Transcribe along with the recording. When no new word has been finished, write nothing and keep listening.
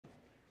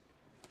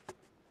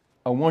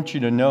I want you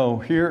to know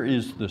here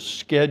is the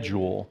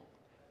schedule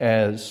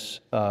as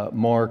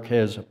Mark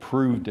has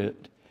approved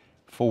it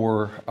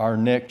for our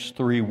next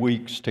 3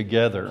 weeks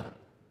together.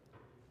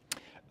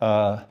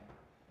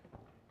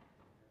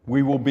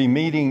 We will be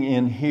meeting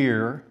in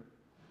here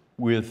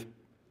with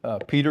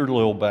Peter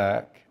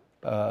Lilback,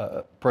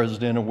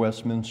 president of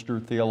Westminster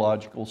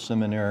Theological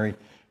Seminary,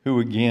 who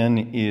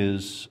again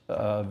is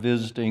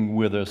visiting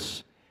with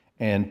us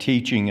and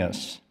teaching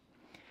us.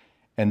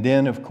 And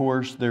then, of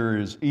course, there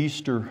is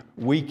Easter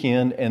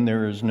weekend, and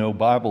there is no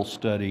Bible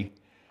study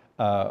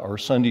or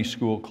Sunday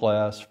school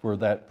class for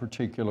that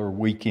particular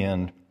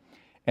weekend.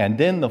 And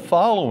then the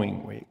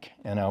following week,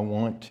 and I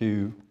want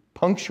to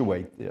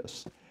punctuate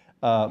this,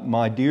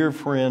 my dear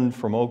friend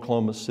from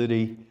Oklahoma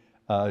City,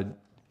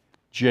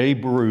 Jay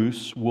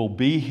Bruce, will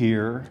be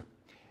here,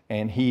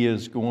 and he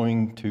is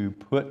going to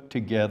put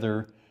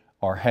together,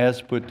 or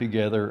has put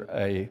together,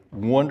 a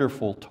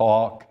wonderful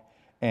talk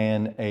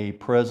and a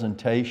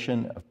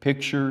presentation of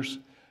pictures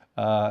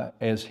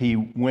as he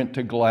went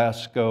to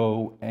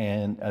Glasgow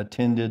and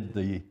attended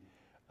the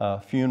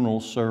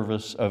funeral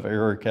service of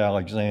Eric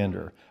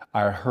Alexander.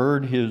 I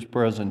heard his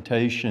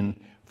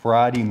presentation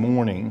Friday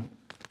morning,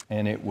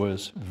 and it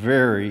was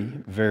very,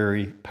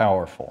 very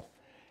powerful.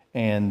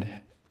 And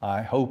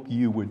I hope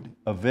you would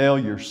avail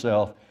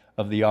yourself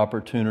of the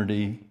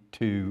opportunity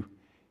to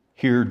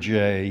hear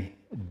Jay,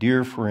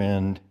 dear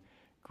friend,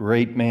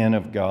 great man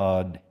of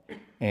God,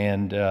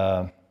 and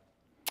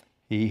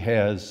he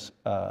has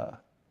a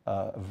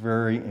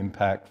very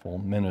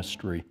impactful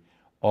ministry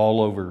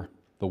all over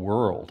the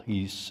world.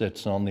 He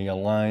sits on the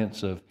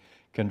Alliance of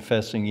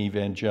Confessing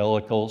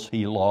Evangelicals.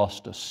 He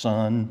lost a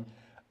son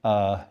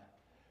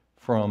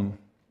from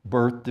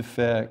birth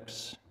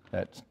defects.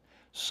 That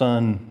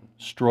son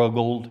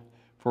struggled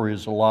for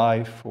his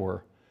life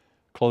for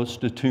close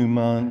to 2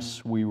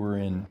 months. We were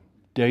in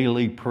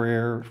daily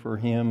prayer for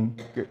him.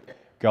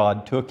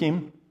 God took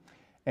him.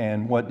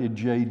 And what did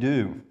Jay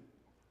do?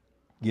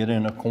 Get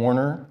in a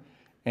corner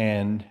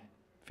and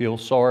feel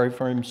sorry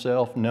for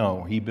himself?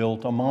 No, he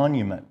built a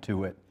monument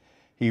to it.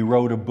 He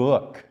wrote a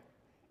book,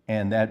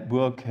 and that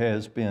book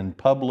has been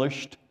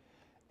published,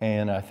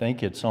 and I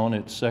think it's on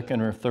its second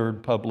or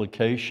third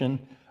publication,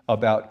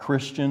 about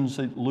Christians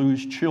that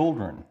lose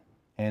children,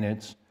 and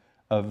it's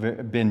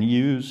been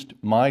used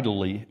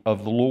mightily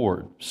of the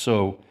Lord.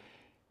 So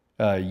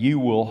you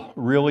will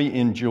really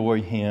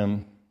enjoy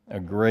him,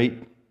 a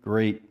great,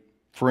 great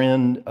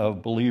friend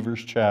of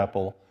Believers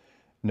Chapel,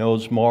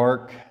 knows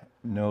Mark,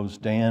 knows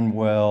Dan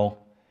well,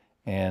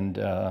 and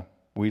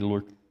we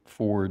look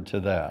forward to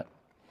that.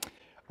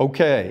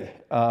 Okay,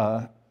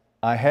 I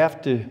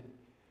have to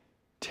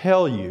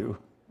tell you,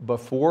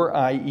 before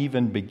I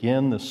even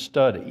begin the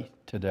study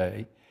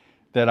today,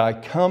 that I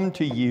come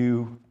to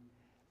you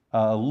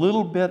a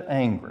little bit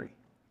angry.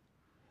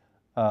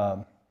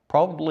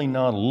 Probably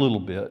not a little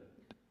bit,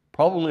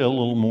 probably a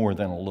little more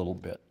than a little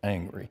bit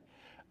angry.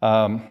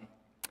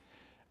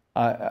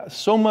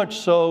 So much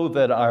so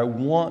that I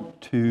want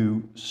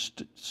to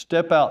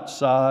step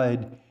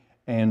outside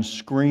and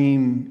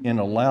scream in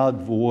a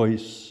loud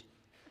voice,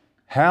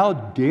 "How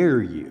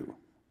dare you?"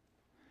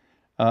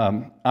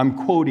 I'm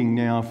quoting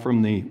now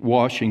from the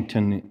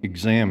Washington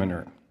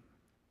Examiner.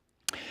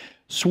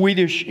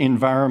 Swedish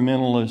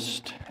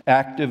environmentalist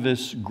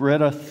activist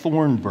Greta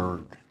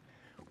Thunberg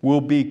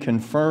will be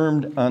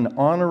confirmed an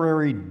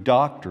honorary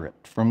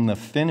doctorate from the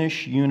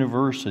Finnish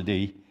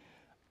University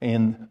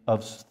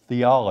of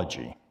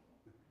theology.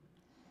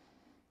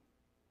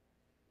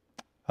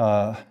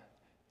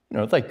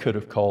 They could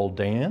have called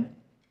Dan.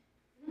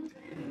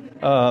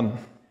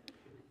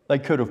 They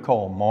could have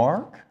called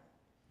Mark.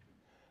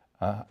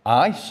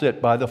 I sit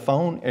by the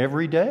phone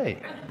every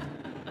day.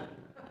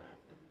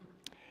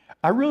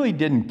 I really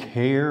didn't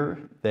care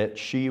that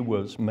she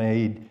was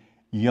made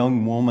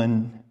Young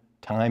Woman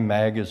Time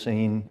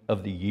Magazine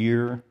of the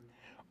Year,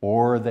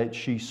 or that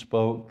she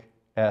spoke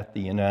at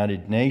the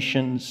United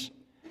Nations.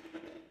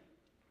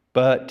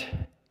 But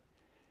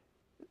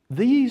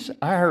these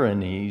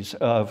ironies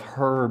of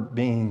her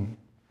being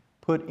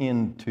put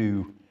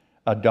into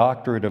a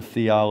doctorate of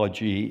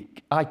theology,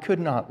 I could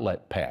not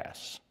let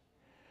pass.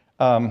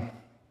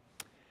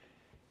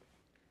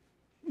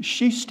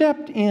 She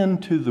stepped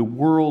into the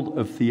world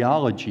of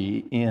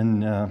theology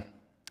in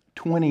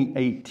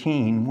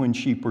 2018 when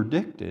she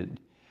predicted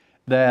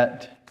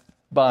that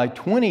by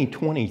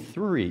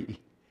 2023,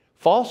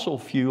 fossil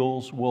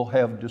fuels will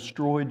have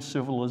destroyed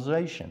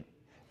civilization.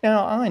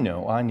 Now, I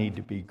know I need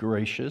to be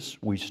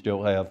gracious. We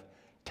still have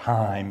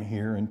time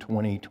here in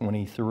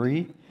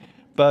 2023.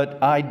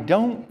 But I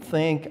don't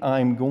think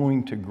I'm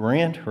going to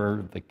grant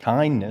her the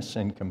kindness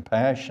and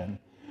compassion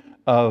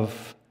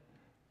of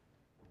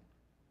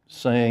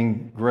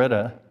saying,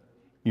 "Greta,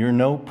 you're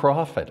no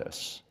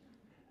prophetess."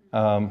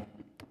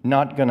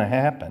 Not going to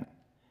happen.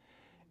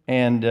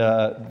 And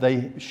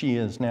she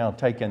has now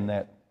taken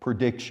that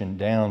prediction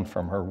down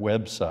from her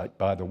website,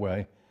 by the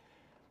way.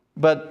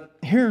 But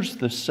here's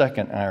the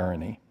second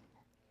irony.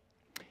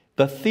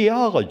 The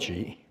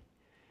theology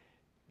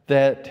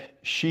that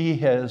she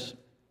has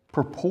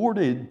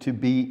purported to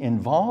be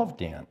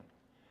involved in.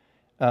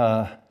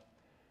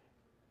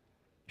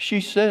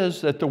 She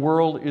says that the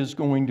world is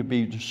going to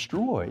be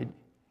destroyed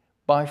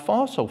by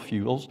fossil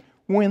fuels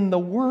when the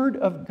Word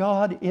of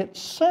God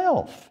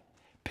itself,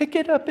 pick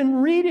it up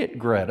and read it,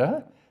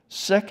 Greta,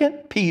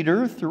 2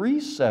 Peter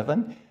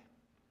 3:7,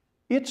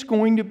 it's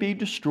going to be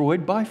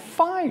destroyed by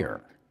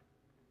fire,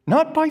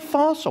 not by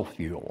fossil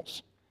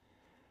fuels.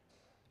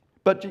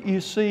 But you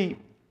see,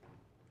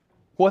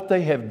 what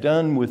they have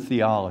done with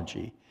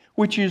theology,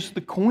 which is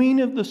the queen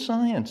of the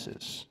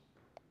sciences,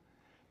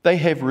 they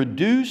have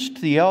reduced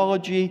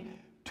theology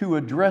to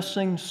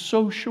addressing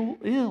social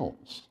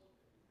ills.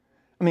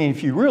 I mean,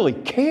 if you really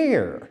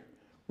care,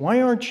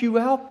 why aren't you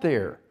out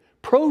there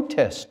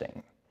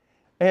protesting?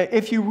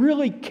 If you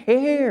really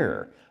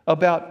care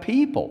about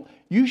people,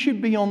 you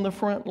should be on the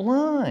front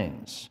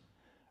lines.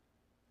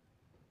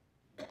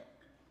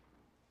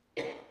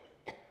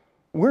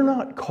 We're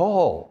not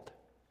called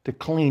to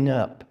clean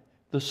up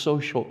the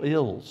social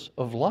ills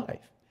of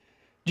life.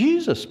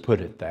 Jesus put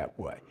it that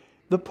way.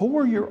 The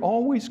poor you're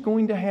always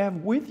going to have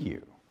with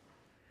you.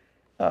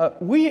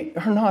 We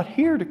are not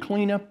here to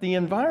clean up the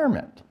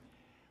environment.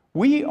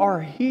 We are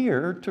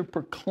here to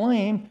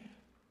proclaim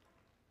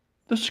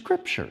the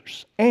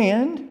Scriptures,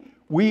 and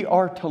we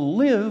are to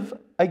live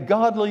a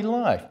godly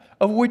life,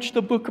 of which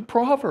the book of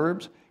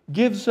Proverbs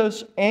gives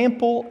us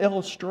ample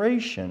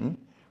illustration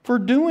for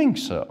doing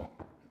so.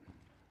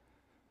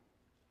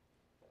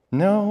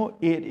 No,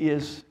 it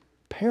is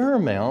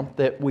paramount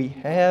that we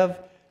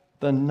have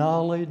the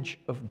knowledge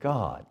of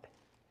God.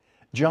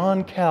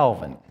 John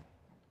Calvin,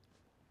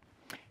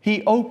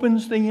 he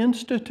opens the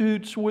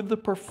Institutes with the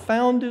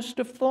profoundest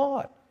of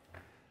thought.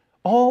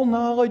 All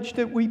knowledge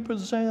that we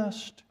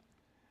possessed,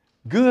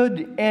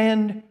 good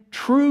and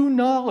true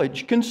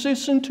knowledge,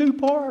 consists in two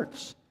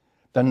parts: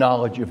 the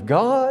knowledge of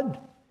God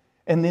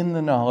and then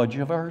the knowledge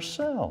of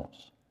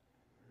ourselves.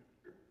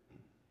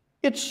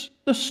 It's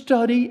the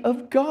study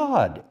of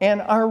God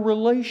and our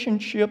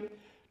relationship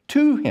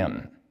to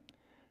Him.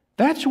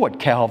 That's what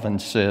Calvin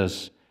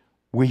says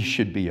we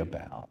should be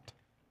about.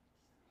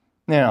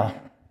 Now,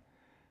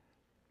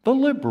 the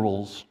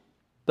liberals,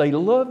 they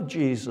love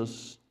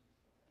Jesus.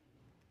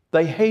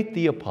 They hate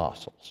the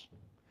apostles.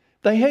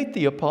 They hate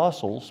the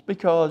apostles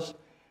because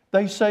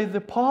they say the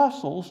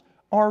apostles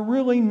are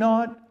really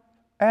not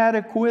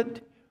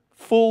adequate,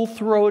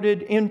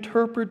 full-throated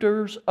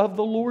interpreters of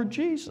the Lord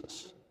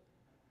Jesus.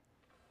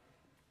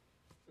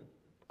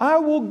 I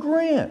will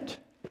grant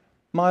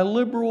my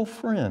liberal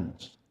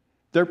friends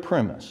their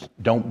premise.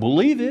 Don't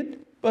believe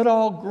it, but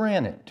I'll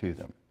grant it to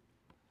them.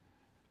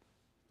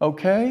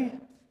 Okay?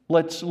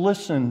 Let's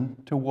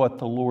listen to what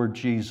the Lord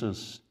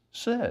Jesus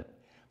said.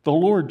 The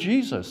Lord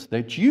Jesus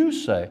that you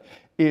say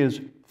is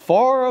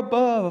far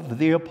above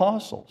the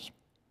apostles.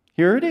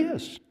 Here it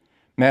is.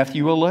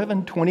 Matthew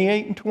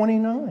 11:28 and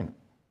 29.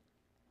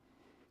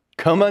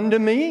 Come unto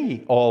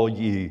me, all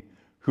ye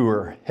who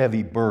are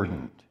heavy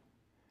burdened,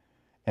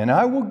 and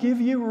I will give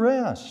you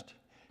rest.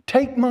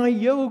 Take my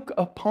yoke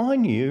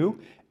upon you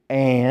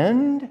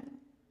and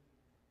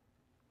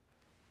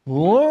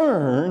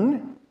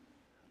learn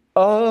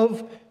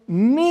of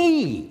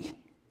me.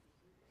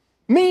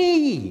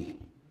 Me.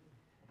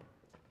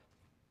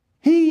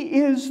 He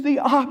is the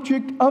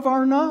object of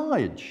our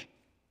knowledge.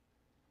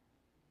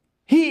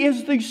 He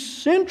is the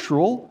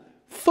central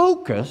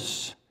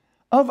focus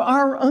of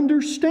our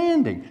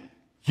understanding.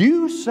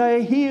 You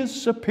say He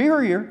is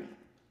superior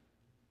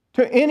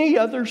to any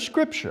other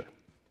Scripture.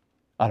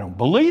 I don't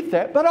believe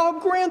that, but I'll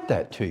grant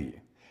that to you.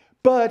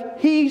 But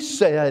He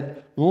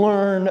said,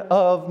 learn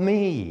of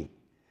me.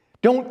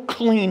 Don't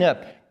clean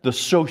up the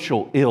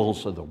social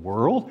ills of the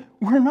world.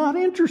 We're not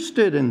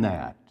interested in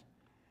that.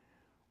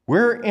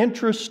 We're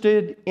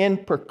interested in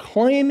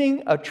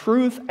proclaiming a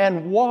truth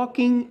and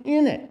walking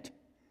in it.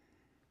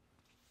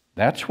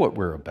 That's what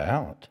we're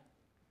about.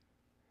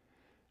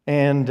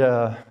 And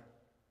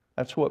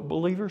that's what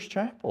Believers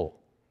Chapel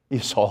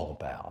is all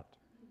about.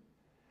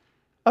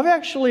 I've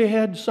actually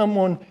had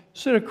someone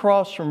sit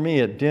across from me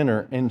at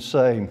dinner and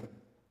say,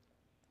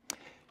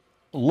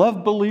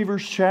 love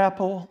Believers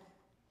Chapel,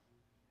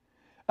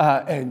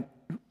 and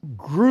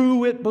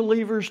grew at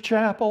Believers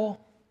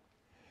Chapel,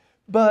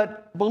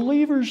 but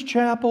Believers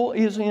Chapel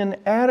is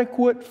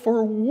inadequate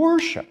for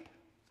worship.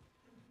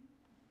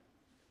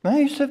 Now,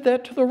 he said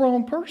that to the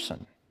wrong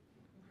person.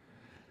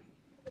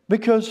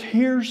 Because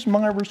here's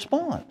my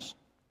response.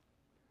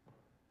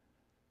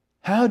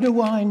 How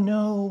do I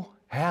know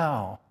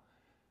how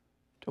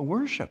to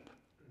worship?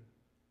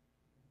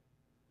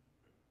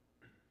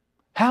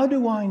 How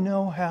do I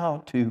know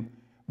how to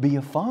be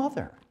a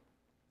father?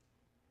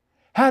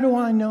 How do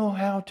I know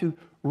how to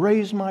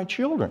raise my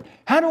children?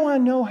 How do I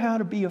know how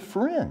to be a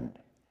friend?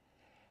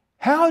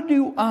 How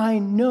do I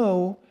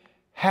know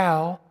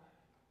how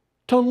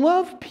to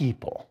love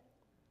people?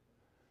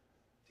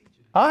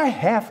 I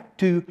have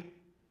to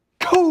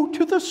go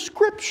to the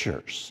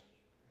Scriptures.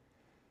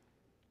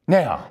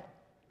 Now,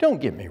 don't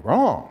get me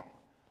wrong.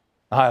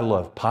 I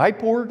love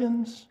pipe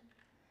organs,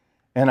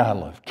 and I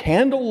love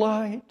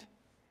candlelight,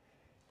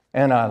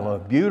 and I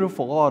love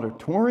beautiful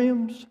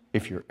auditoriums.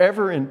 If you're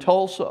ever in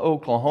Tulsa,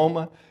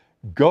 Oklahoma,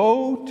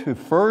 go to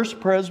First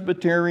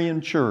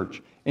Presbyterian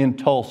Church in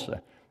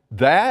Tulsa.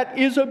 That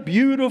is a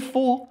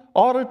beautiful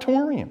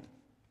auditorium.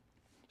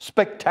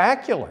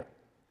 Spectacular.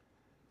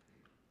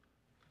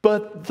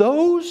 But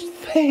those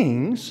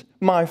things,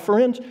 my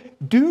friends,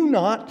 do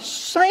not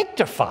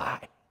sanctify.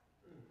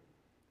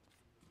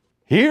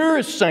 Here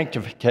is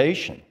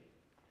sanctification.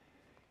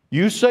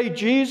 You say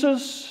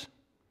Jesus,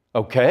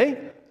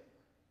 okay,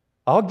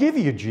 I'll give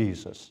you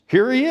Jesus.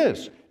 Here he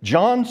is.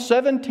 John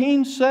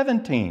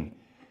 17:17.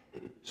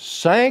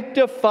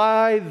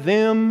 Sanctify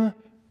them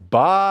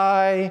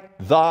by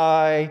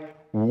thy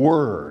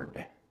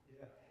word.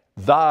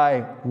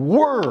 Thy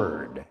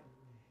word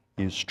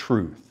is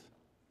truth.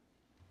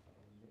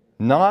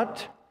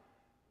 Not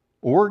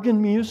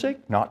organ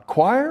music, not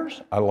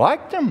choirs. I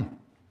like them.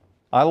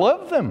 I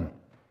love them.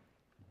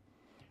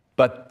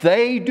 But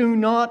they do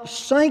not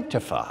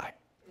sanctify.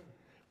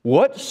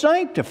 What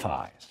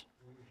sanctifies?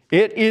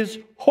 It is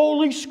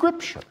Holy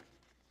Scripture.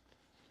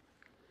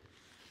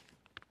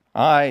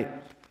 I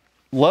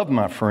love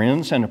my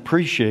friends and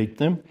appreciate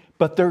them,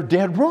 but they're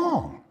dead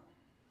wrong.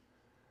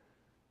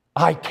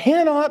 I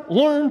cannot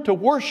learn to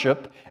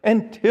worship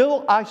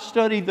until I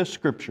study the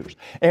Scriptures.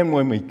 And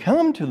when we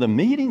come to the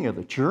meeting of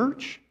the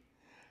church,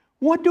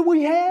 what do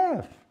we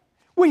have?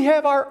 We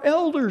have our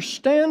elders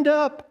stand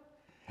up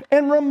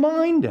and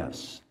remind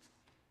us.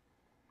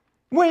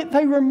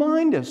 They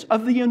remind us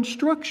of the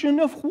instruction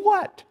of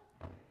what?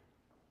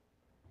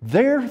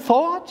 Their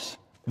thoughts?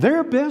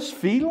 Their best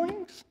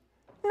feelings?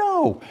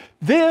 No,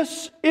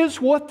 this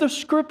is what the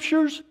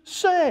Scriptures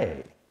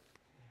say.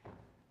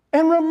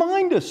 And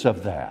remind us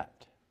of that.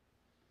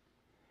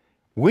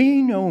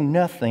 We know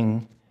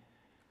nothing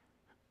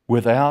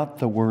without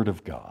the Word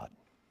of God.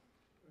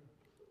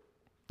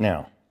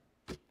 Now,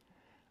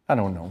 I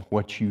don't know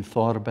what you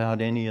thought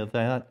about any of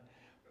that,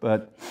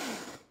 but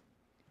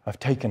I've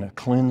taken a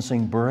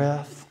cleansing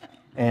breath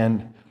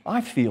and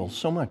I feel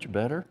so much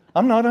better.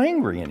 I'm not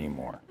angry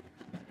anymore.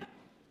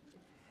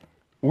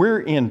 We're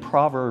in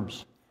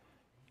Proverbs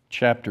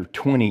chapter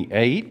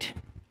 28,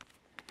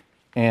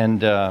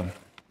 and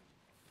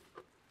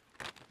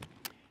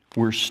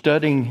we're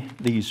studying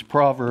these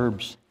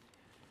Proverbs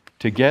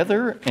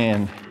together,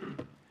 and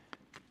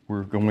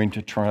we're going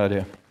to try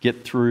to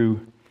get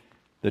through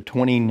the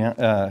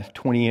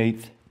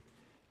 28th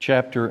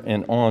chapter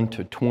and on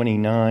to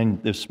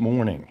 29 this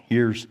morning.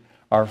 Here's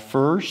our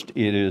first.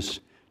 It is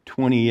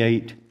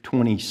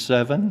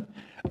 28:27.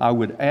 I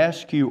would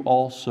ask you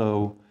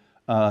also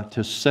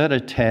to set a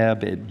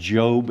tab at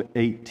Job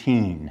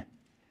 18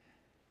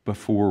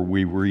 before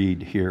we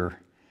read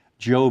here.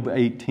 Job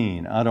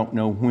 18. I don't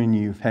know when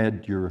you've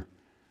had your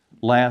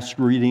last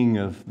reading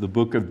of the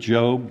book of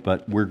Job,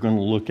 but we're going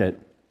to look at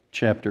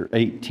chapter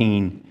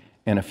 18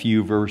 and a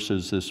few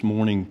verses this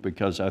morning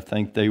because I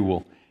think they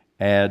will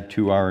add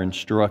to our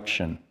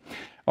instruction.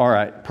 All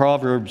right,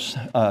 Proverbs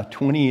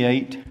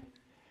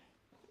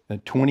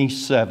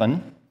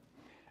 28:27.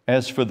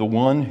 As for the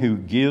one who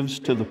gives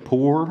to the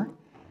poor,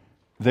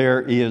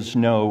 there is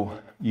no,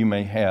 you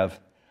may have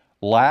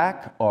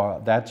lack,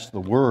 or that's the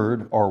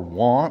word, or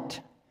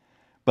want,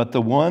 but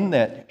the one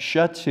that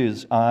shuts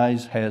his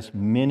eyes has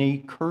many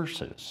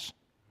curses.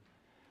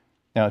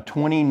 Now,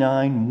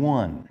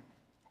 29:1.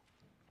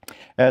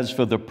 As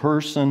for the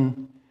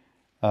person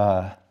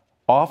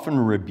often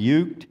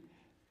rebuked,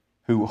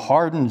 who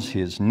hardens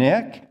his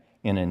neck,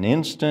 in an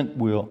instant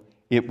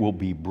it will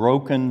be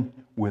broken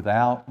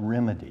without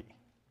remedy.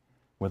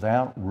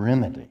 Without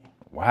remedy.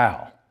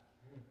 Wow.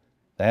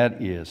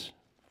 That is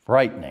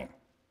frightening.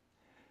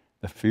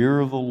 The fear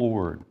of the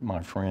Lord,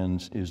 my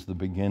friends, is the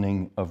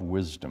beginning of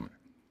wisdom.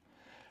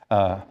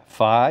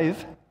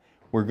 5,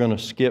 we're going to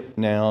skip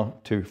now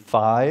to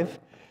 5.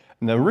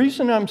 And the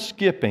reason I'm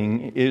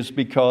skipping is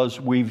because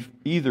we've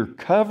either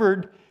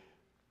covered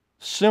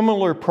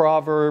similar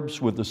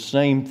proverbs with the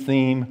same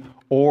theme,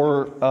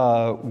 or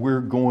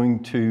we're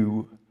going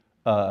to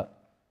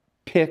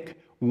pick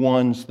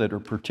ones that are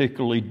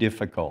particularly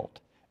difficult.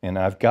 And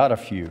I've got a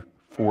few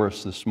for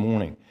us this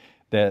morning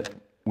that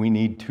we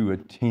need to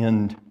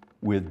attend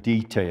with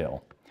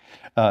detail.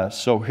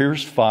 So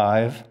here's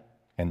 5,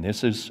 and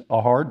this is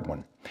a hard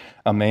one.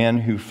 A man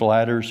who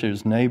flatters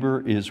his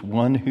neighbor is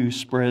one who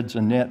spreads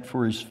a net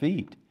for his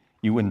feet.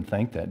 You wouldn't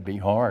think that'd be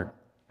hard.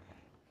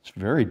 It's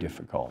very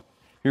difficult.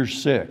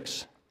 Here's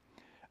 6.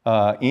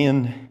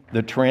 In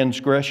the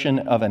transgression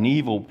of an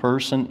evil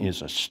person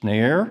is a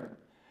snare,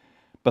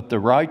 but the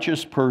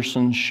righteous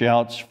person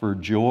shouts for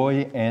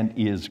joy and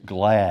is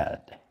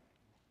glad.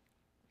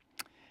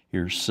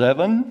 Here's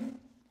 7.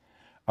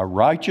 A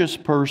righteous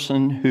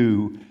person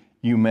who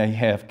you may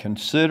have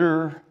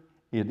consider,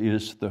 it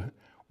is the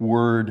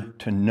word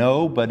to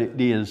know, but it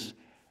is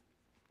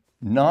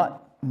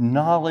not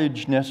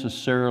knowledge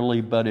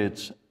necessarily, but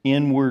it's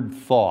inward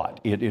thought.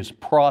 It is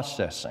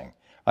processing.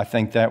 I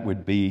think that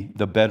would be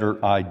the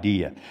better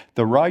idea.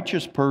 The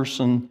righteous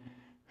person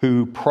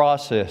who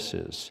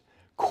processes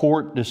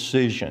court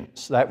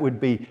decisions. That would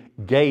be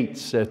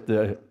gates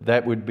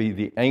that would be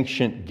the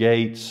ancient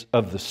gates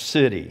of the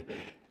city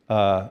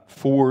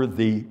for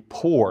the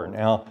poor.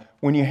 Now,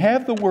 when you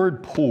have the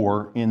word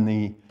poor in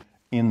the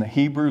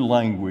Hebrew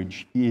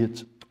language,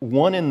 it's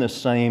one and the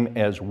same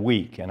as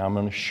weak, and I'm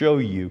going to show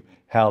you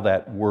how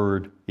that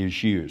word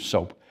is used.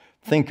 So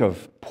think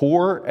of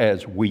poor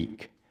as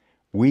weak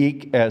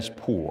as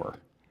poor,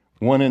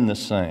 one and the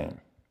same.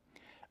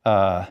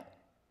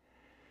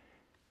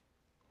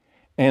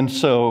 And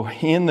so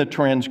in the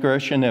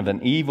transgression of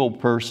an evil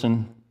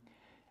person,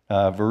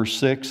 verse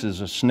 6 is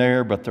a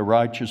snare, but the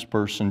righteous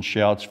person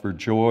shouts for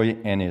joy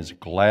and is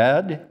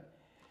glad.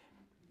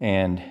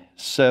 And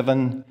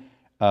 7,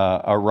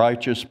 a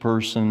righteous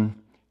person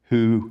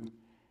who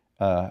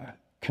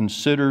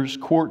considers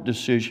court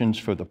decisions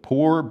for the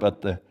poor,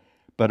 but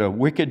a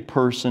wicked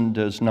person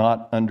does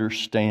not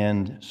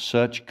understand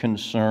such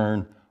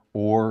concern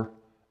or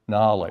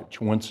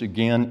knowledge. Once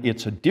again,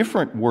 it's a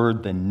different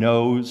word than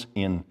knows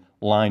in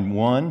line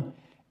 1,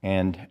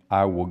 and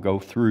I will go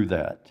through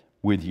that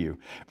with you.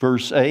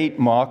 Verse 8,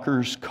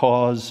 mockers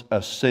cause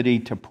a city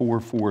to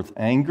pour forth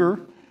anger.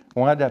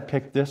 Why did I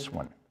pick this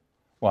one?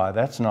 Why,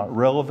 that's not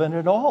relevant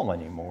at all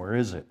anymore,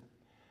 is it?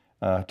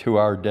 To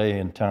our day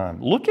and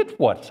time. Look at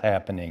what's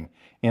happening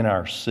in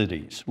our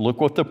cities. Look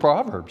what the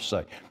Proverbs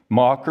say.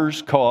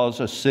 Mockers cause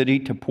a city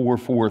to pour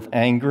forth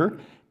anger,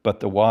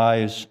 but the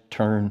wise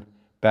turn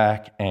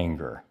back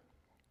anger.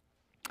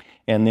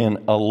 And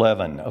then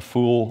 11, a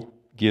fool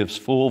gives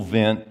full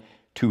vent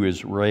to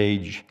his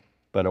rage,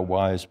 but a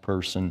wise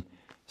person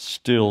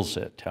stills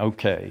it.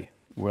 Okay,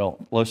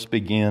 well, let's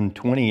begin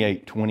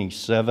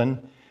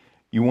 28-27.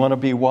 You want to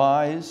be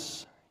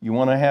wise? You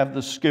want to have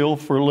the skill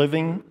for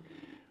living?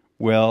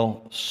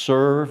 Well,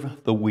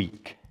 serve the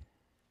weak.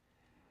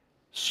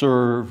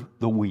 Serve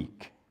the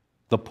weak,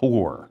 the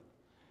poor.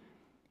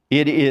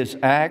 It is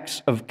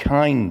acts of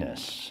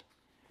kindness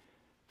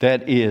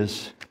that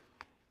is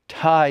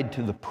tied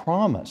to the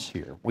promise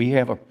here. We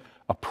have a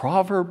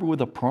proverb with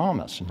a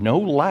promise, no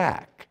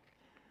lack,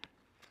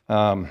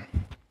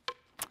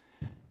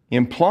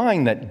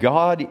 implying that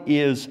God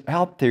is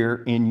out there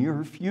in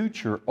your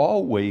future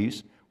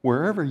always,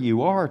 wherever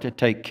you are, to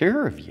take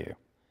care of you.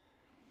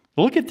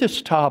 Look at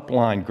this top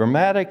line.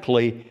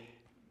 Grammatically,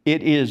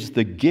 it is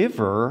the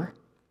giver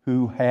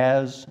who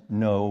has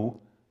no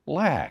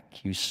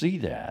lack. You see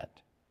that.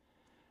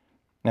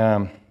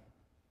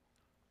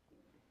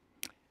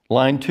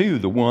 Line 2,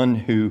 the one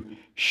who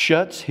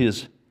shuts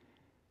his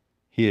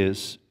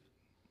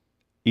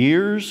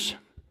ears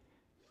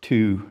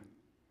to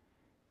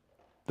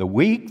the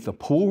weak, the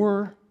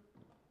poor,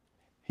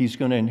 he's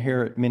going to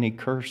inherit many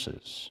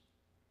curses.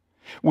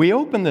 We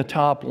open the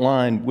top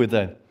line with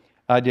an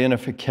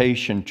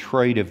identification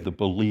trait of the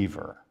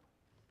believer,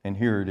 and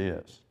here it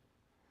is.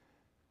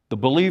 The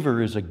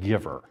believer is a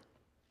giver.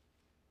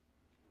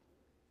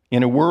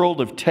 In a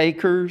world of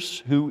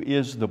takers, who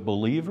is the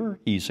believer?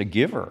 He's a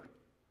giver.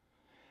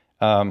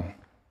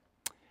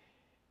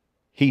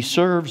 He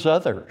serves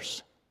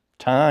others,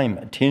 time,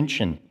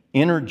 attention,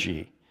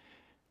 energy,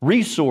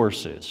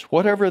 resources,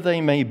 whatever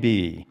they may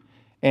be.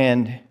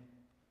 And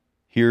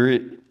here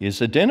it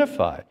is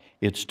identified.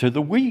 It's to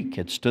the weak,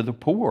 it's to the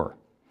poor.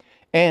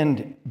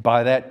 And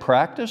by that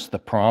practice, the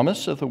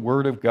promise of the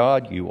Word of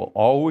God, you will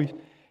always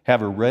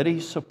have a ready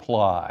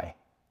supply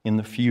in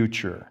the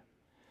future.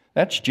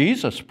 That's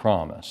Jesus'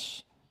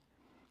 promise.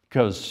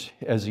 Because,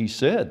 as he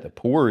said, the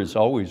poor is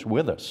always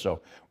with us.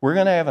 So we're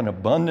going to have an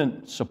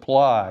abundant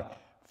supply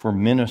for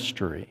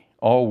ministry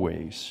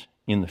always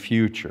in the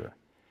future.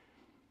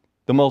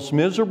 The most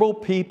miserable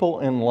people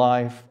in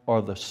life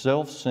are the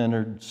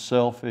self-centered,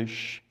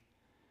 selfish.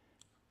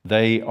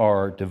 They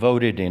are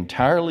devoted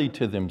entirely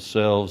to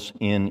themselves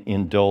in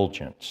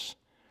indulgence.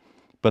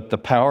 But the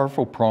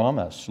powerful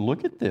promise,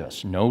 look at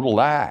this, no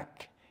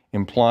lack,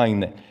 implying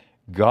that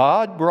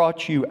God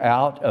brought you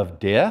out of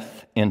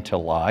death into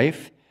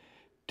life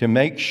to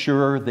make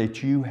sure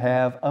that you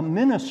have a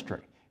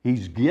ministry.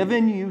 He's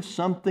given you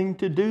something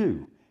to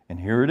do. And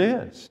here it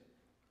is.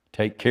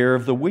 Take care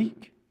of the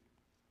weak.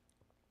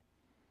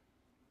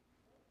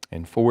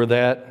 And for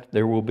that,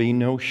 there will be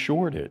no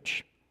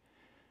shortage.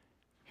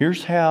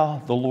 Here's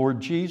how the Lord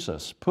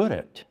Jesus put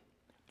it.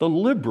 The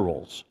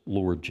liberals'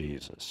 Lord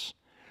Jesus.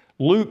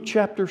 Luke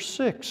chapter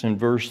 6 and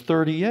verse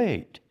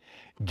 38.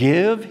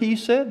 Give, he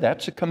said,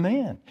 that's a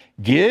command.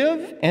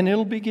 Give and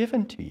it'll be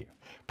given to you.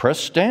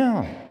 Press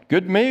down,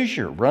 good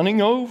measure,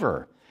 running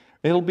over.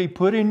 It'll be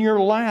put in your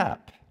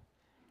lap.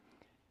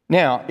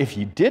 Now, if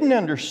you didn't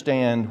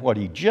understand what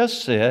he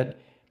just said,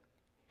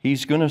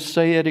 he's going to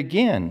say it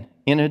again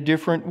in a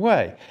different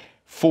way.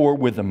 For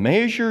with the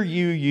measure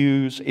you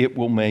use, it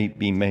will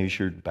be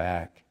measured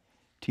back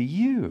to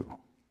you.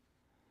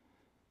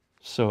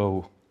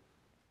 So,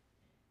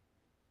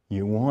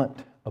 you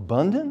want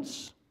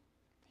abundance?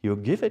 He'll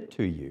give it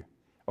to you.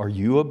 Are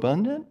you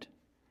abundant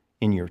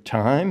in your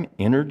time,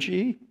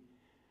 energy,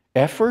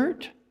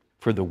 effort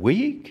for the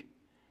weak?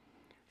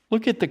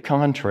 Look at the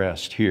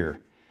contrast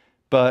here.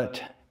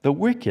 But the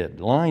wicked,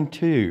 line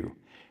 2,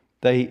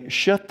 They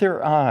shut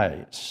their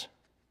eyes.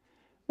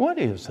 What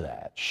is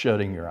that,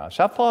 shutting your eyes?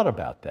 I thought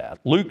about that.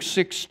 Luke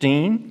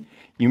 16,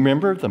 you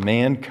remember the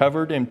man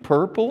covered in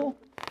purple?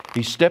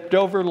 He stepped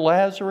over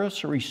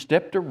Lazarus, or he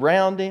stepped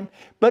around him,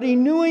 but he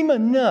knew him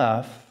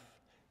enough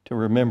to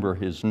remember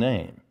his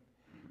name,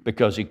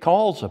 because he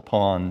calls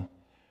upon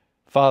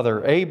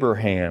Father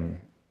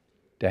Abraham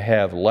to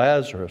have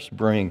Lazarus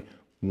bring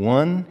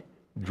one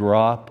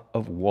drop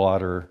of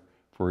water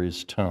for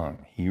his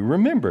tongue. He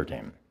remembered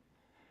him.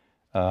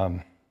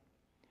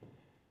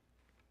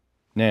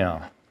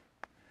 Now,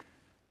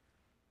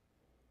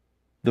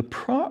 the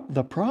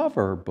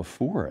proverb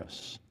before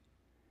us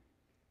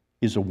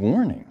is a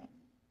warning.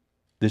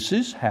 This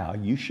is how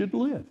you should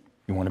live.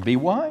 You want to be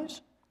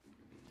wise?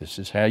 This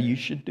is how you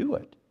should do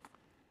it.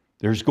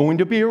 There's going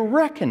to be a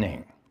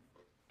reckoning.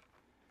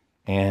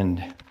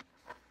 And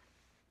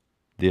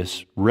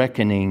this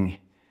reckoning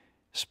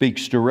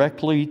speaks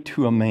directly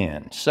to a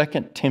man.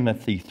 2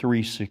 Timothy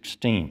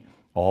 3:16.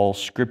 All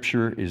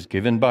Scripture is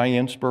given by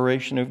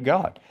inspiration of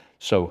God.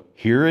 So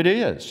here it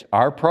is,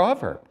 our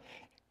proverb.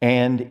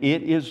 And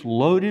it is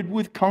loaded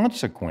with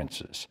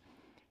consequences.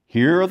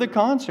 Here are the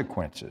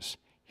consequences.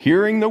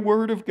 Hearing the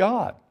Word of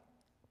God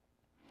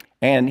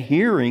and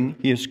hearing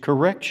His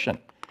correction.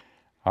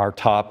 Our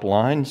top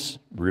lines: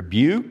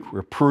 rebuke,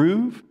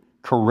 reprove,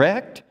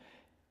 correct.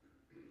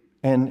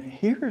 And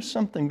here's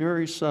something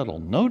very subtle.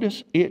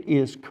 Notice it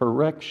is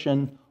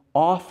correction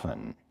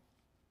often.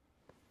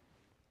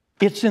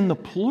 It's in the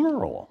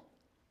plural.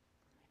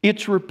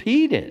 It's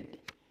repeated.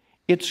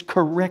 It's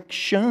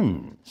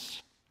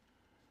corrections.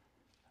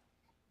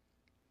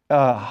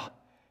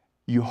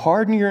 You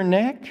harden your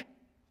neck.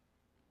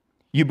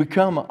 You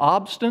become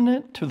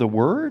obstinate to the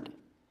Word.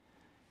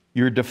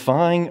 You're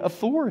defying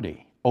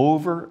authority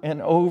over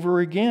and over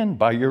again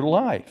by your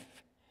life.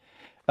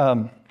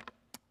 The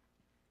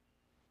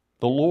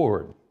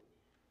Lord,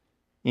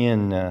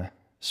 in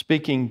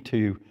speaking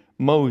to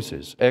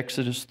Moses,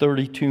 Exodus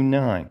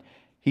 32:9,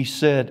 He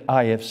said,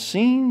 I have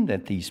seen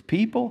that these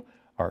people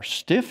are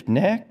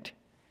stiff-necked,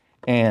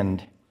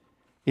 and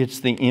it's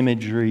the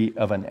imagery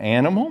of an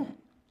animal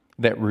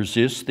that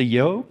resists the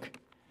yoke,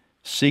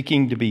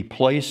 seeking to be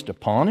placed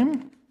upon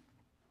him.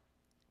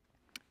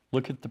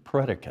 Look at the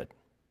predicate.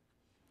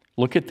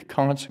 Look at the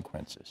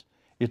consequences.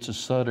 It's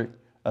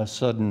a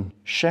sudden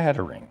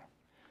shattering.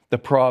 The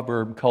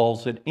proverb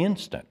calls it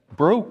instant,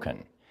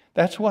 broken.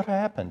 That's what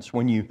happens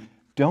when you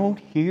don't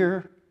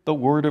hear the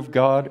Word of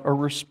God or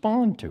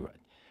respond to it.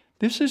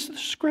 This is the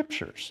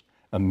Scriptures,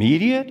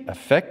 immediate,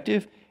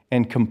 effective,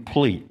 and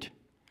complete.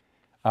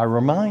 I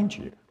remind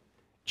you,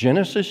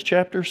 Genesis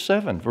chapter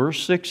 7,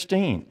 verse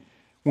 16,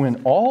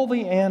 when all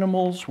the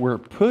animals were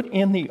put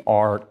in the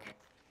ark,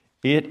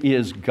 it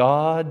is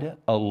God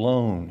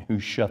alone who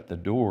shut the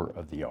door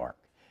of the ark.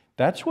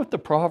 That's what the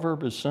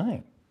proverb is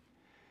saying.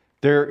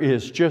 There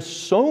is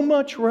just so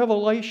much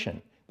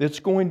revelation that's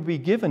going to be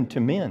given to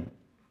men.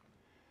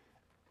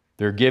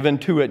 They're given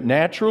to it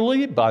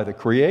naturally by the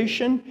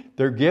creation.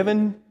 They're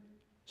given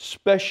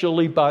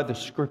specially by the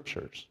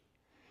Scriptures.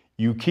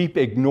 You keep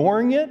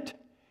ignoring it,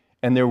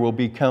 and there will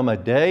become a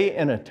day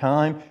and a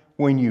time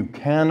when you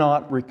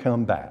cannot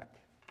come back.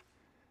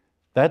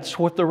 That's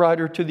what the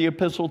writer to the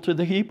Epistle to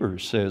the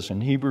Hebrews says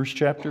in Hebrews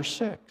chapter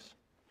 6.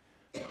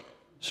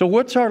 So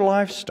what's our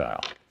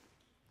lifestyle?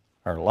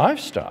 Our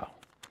lifestyle?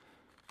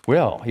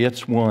 Well,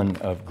 it's one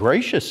of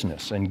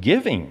graciousness and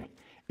giving.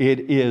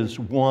 It is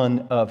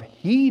one of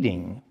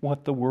heeding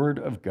what the Word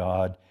of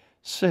God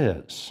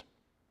says.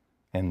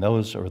 And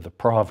those are the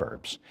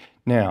Proverbs.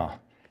 Now,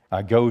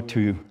 I go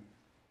to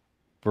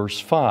verse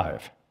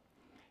 5.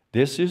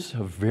 This is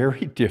a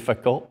very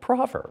difficult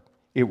proverb.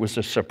 It was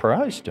a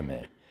surprise to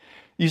me.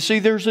 You see,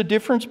 there's a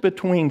difference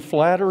between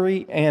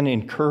flattery and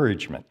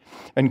encouragement.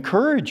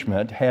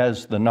 Encouragement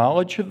has the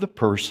knowledge of the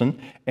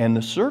person and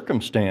the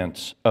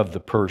circumstance of the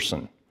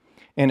person,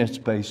 and it's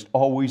based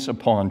always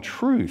upon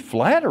truth.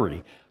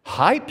 Flattery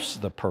hypes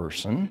the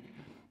person,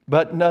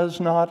 but does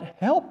not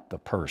help the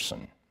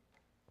person.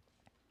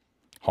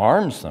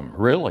 Harms them,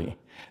 really.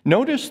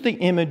 Notice the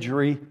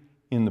imagery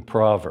in the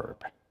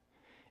proverb.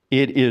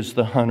 It is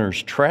the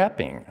hunter's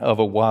trapping of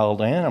a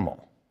wild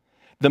animal,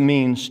 the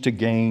means to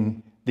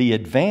gain the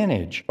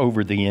advantage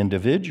over the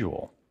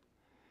individual.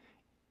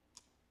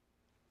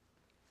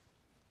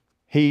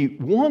 He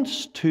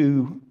wants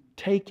to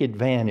take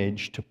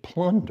advantage to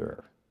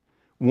plunder,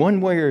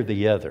 one way or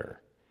the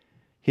other.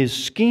 His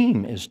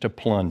scheme is to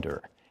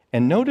plunder.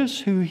 And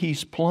notice who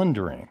he's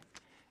plundering.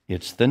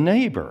 It's the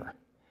neighbor.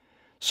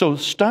 So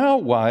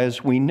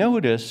style-wise, we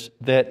notice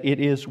that it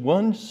is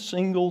one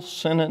single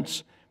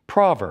sentence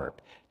proverb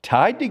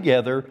tied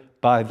together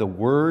by the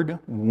word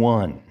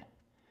one,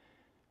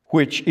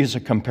 which is a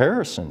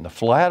comparison. The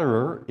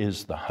flatterer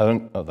is the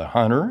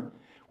hunter,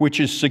 which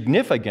is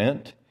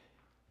significant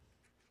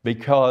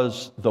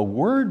because the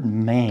word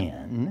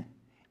man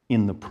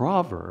in the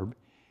proverb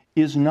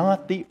is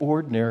not the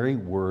ordinary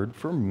word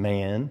for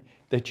man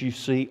that you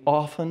see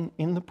often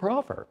in the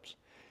Proverbs.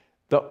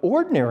 The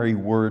ordinary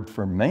word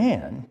for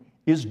man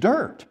is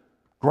dirt,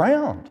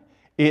 ground.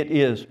 It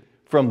is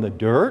from the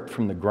dirt,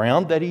 from the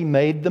ground, that He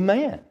made the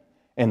man.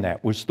 And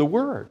that was the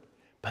Word.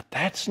 But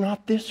that's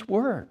not this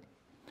word.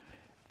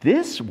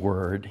 This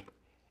word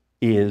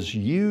is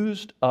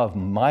used of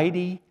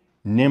mighty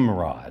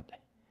Nimrod.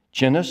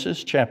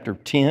 Genesis chapter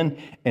 10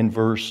 and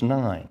verse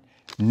 9.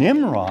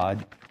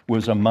 Nimrod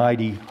was a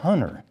mighty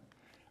hunter.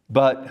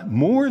 But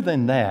more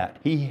than that,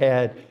 he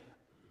had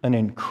an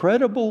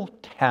incredible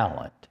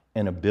talent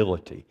and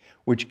ability,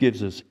 which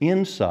gives us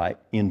insight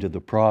into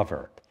the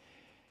proverb.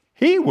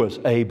 He was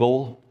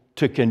able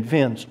to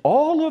convince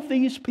all of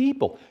these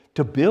people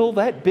to build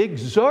that big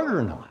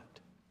juggernaut.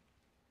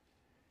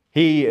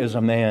 He is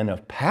a man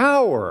of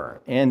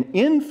power and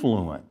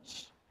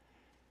influence.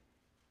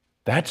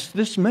 That's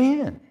this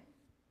man.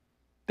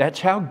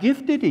 That's how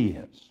gifted he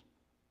is.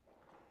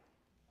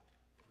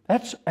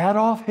 That's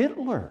Adolf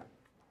Hitler.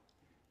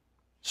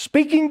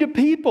 Speaking to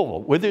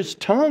people with his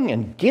tongue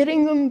and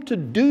getting them to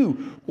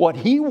do what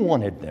he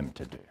wanted them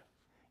to do.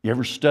 You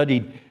ever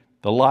studied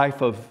the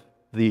life of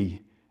the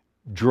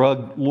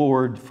drug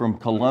lord from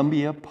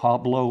Colombia,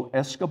 Pablo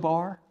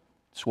Escobar?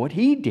 It's what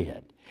he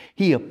did.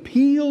 He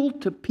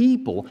appealed to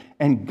people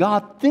and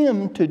got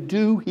them to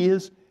do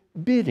his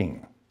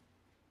bidding.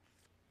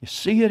 You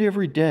see it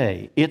every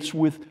day. It's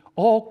with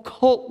all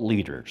cult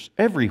leaders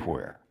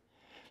everywhere.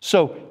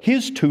 So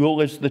his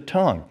tool is the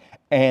tongue.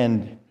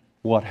 And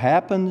what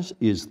happens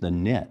is the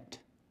net.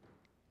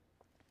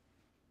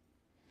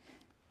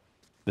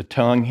 The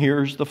tongue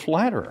here is the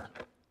flatterer.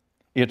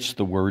 It's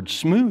the word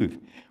smooth.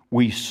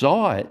 We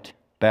saw it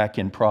back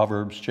in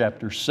Proverbs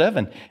chapter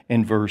 7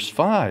 and verse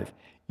 5,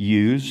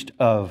 used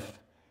of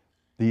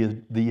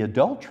the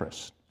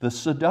adulteress, the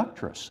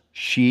seductress.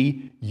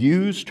 She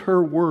used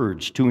her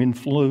words to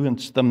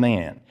influence the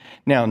man.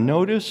 Now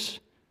notice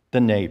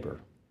the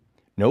neighbor.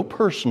 No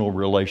personal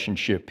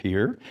relationship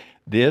here.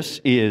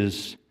 This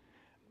is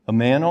a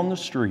man on the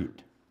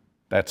street.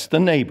 That's the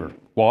neighbor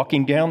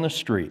walking down the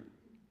street.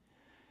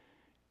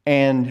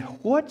 And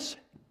what's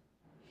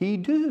he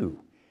do?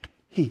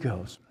 He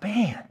goes,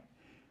 man,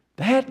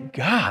 that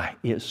guy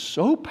is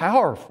so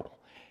powerful.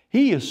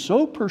 He is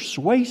so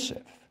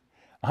persuasive.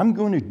 I'm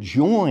going to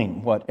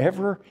join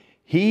whatever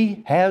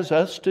he has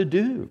us to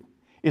do.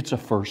 It's a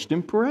first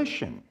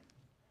impression.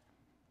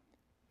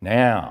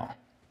 Now,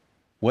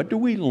 what do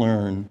we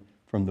learn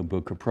from the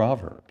book of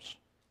Proverbs?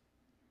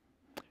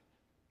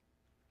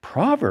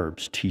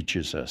 Proverbs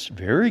teaches us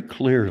very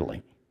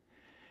clearly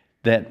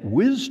that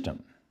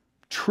wisdom,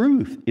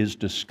 truth, is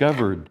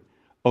discovered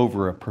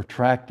over a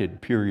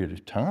protracted period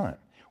of time.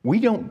 We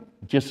don't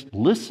just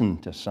listen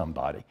to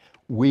somebody.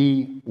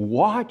 We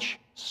watch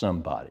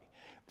somebody.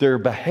 Their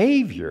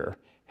behavior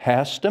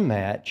has to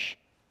match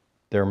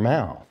their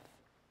mouth.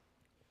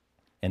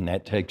 And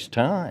that takes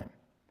time.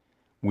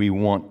 We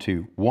want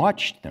to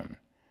watch them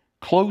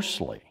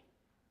closely.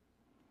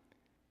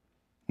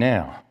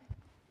 Now,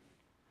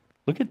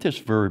 look at this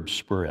verb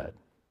spread.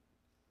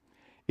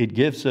 It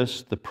gives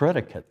us the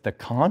predicate, the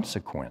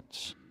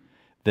consequence.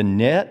 The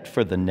net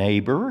for the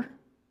neighbor.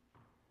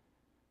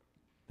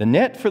 The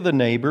net for the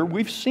neighbor,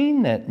 we've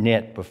seen that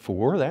net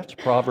before. That's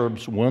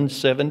Proverbs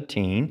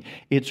 1:17.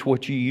 It's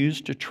what you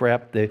use to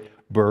trap the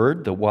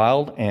bird, the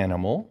wild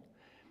animal.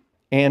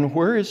 And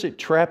where is it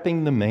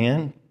trapping the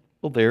man?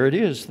 Well, there it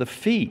is, the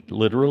feet,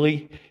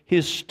 literally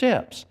his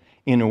steps,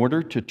 in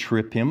order to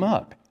trip him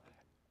up.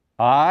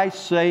 I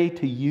say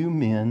to you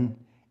men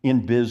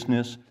in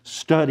business,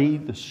 study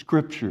the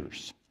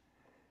Scriptures.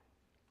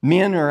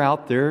 Men are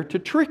out there to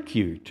trick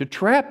you, to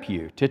trap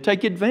you, to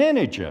take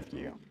advantage of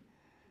you.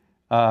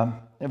 I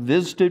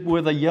visited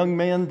with a young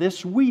man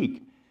this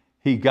week.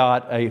 He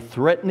got a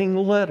threatening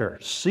letter,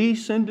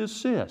 cease and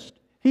desist.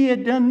 He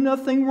had done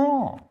nothing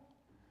wrong.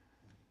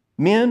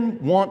 Men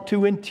want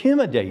to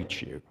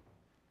intimidate you.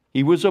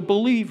 He was a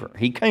believer.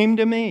 He came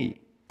to me.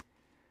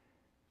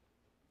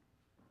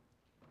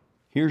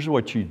 Here's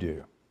what you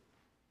do.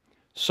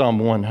 Psalm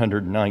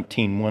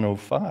 119,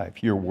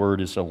 105. Your word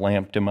is a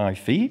lamp to my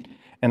feet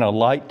and a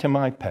light to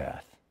my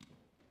path.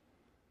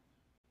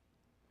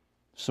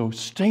 So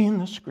stay in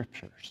the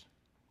Scriptures.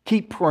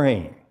 Keep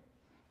praying.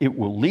 It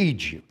will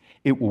lead you.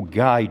 It will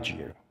guide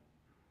you.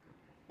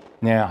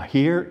 Now,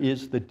 here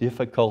is the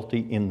difficulty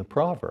in the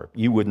proverb.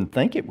 You wouldn't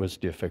think it was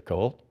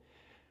difficult,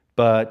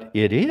 but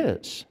it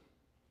is.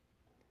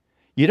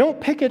 You don't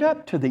pick it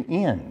up to the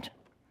end.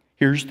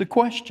 Here's the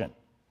question.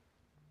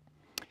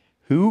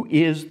 Who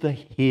is the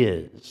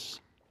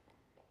his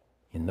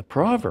in the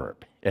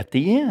proverb at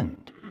the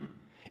end?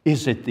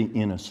 Is it the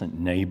innocent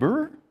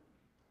neighbor?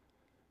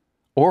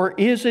 Or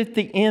is it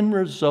the end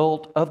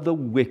result of the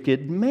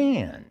wicked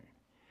man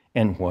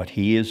and what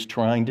he is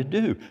trying to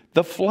do,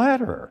 the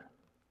flatterer?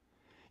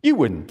 You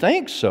wouldn't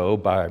think so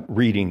by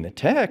reading the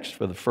text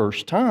for the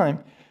first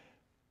time,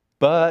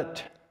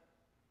 but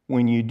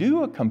when you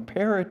do a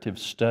comparative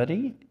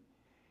study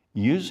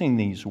using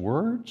these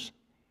words,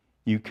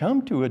 you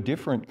come to a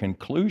different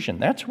conclusion.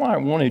 That's why I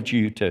wanted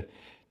you to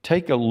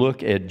take a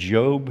look at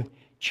Job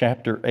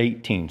chapter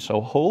 18.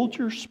 So hold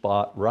your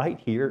spot right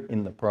here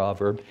in the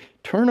proverb.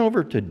 Turn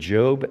over to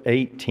Job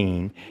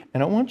 18,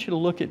 and I want you to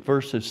look at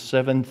verses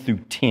 7 through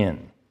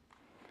 10.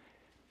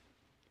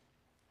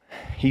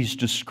 He's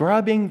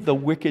describing the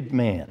wicked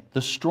man,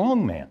 the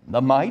strong man,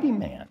 the mighty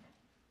man.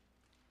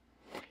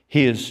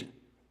 His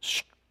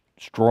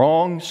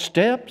strong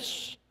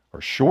steps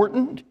are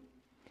shortened,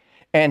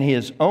 and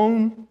his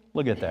own,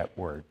 look at that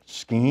word,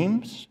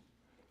 schemes.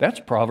 That's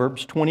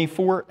Proverbs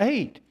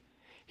 24:8.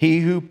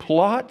 He who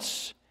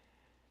plots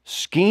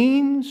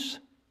schemes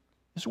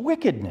is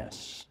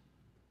wickedness,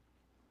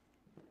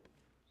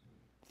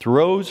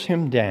 throws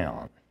him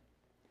down.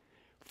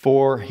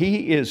 For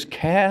he is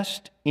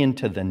cast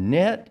into the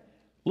net,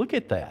 look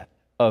at that,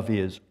 of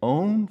his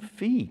own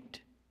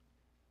feet.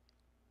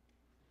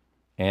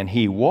 And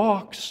he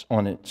walks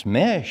on its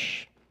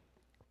mesh.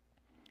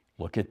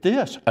 Look at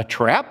this. A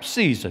trap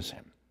seizes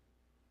him.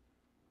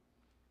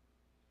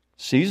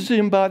 Seizes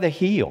him by the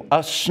heel.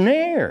 A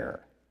snare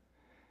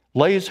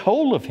lays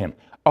hold of him.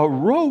 A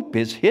rope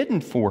is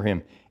hidden for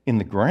him in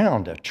the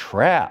ground. A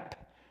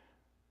trap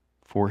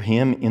for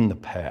him in the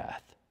path.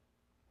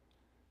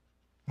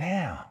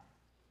 Now,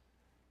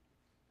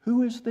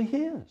 who is the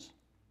his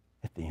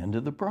at the end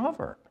of the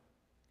proverb?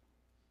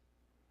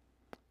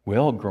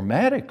 Well,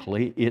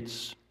 grammatically,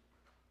 it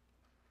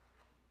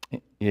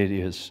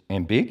is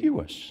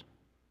ambiguous.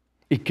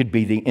 It could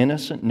be the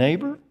innocent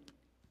neighbor,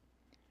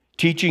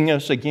 teaching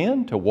us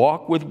again to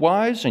walk with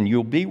wise and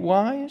you'll be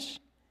wise.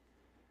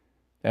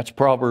 That's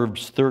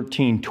Proverbs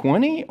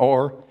 13:20.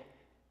 Or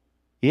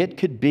it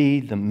could be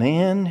the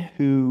man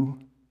who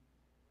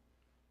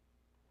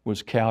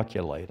was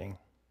calculating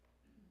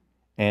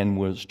and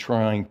was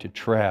trying to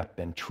trap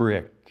and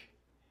trick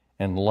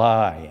and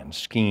lie and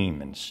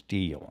scheme and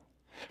steal.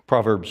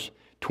 Proverbs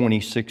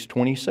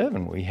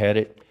 26:27, we had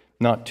it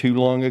not too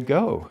long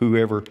ago.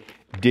 Whoever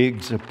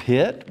digs a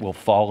pit will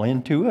fall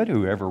into it.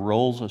 Whoever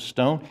rolls a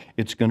stone,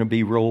 it's going to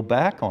be rolled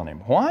back on him.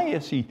 Why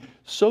is he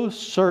so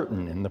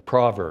certain in the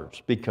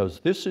Proverbs?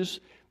 Because this is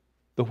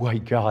the way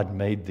God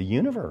made the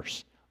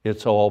universe.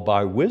 It's all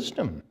by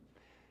wisdom.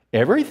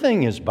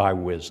 Everything is by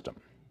wisdom.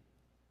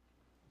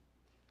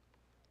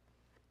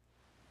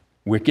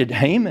 Wicked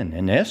Haman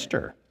and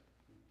Esther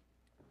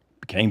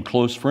became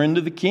close friend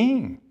of the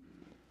king.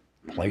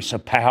 Place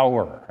of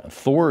power,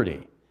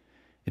 authority,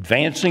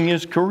 advancing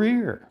his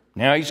career.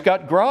 Now he's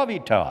got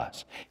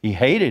gravitas. He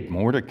hated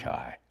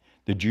Mordecai,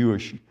 the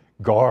Jewish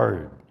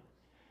guard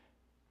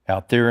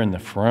out there in the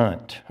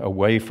front,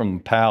 away from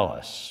the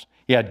palace.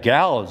 He had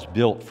gallows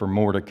built for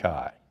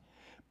Mordecai.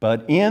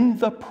 But in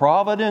the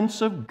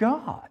providence of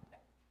God,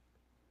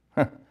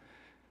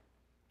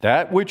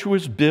 that which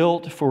was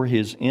built for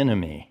his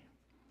enemy,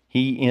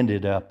 he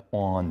ended up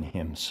on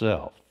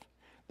himself.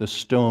 The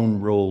stone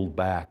rolled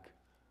back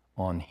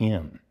on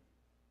him.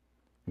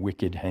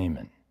 Wicked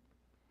Haman.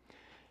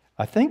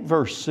 I think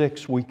verse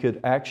 6 we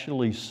could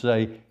actually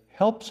say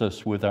helps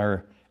us with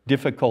our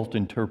difficult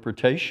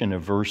interpretation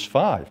of verse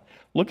 5.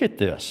 Look at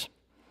this.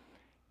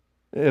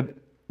 The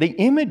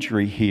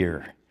imagery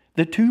here,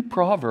 the two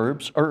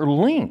proverbs are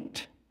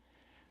linked.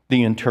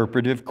 The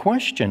interpretive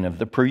question of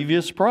the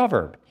previous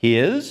proverb,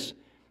 is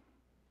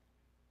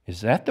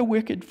that the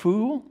wicked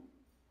fool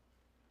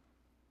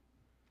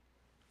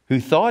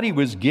who thought he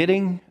was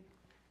getting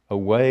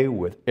away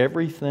with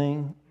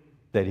everything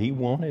that he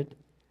wanted?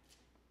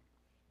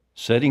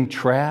 Setting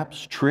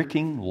traps,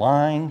 tricking,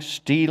 lying,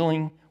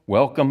 stealing.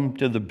 Welcome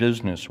to the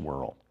business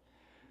world.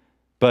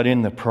 But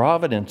in the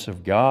providence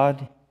of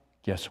God,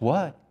 guess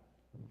what?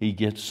 He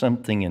gets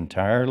something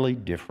entirely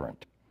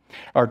different.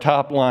 Our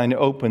top line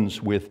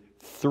opens with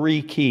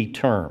three key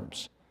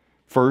terms.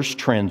 First,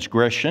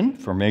 transgression,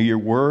 familiar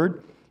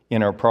word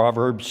in our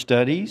Proverbs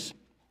studies.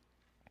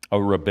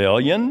 A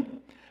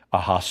rebellion, a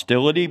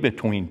hostility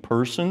between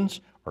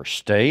persons or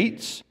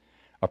states,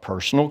 a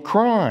personal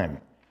crime.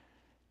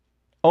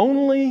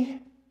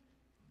 Only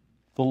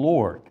the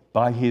Lord,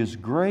 by His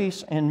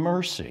grace and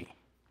mercy,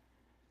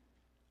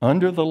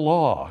 under the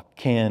law,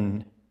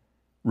 can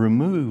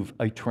remove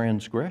a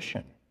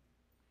transgression.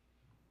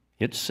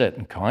 It's set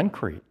in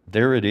concrete.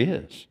 There it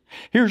is.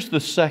 Here's the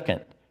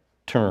second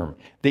term,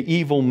 the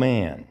evil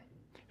man,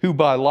 who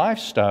by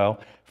lifestyle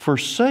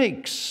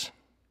forsakes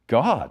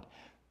God.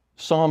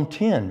 Psalm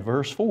 10,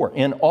 verse 4.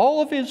 In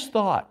all of his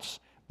thoughts,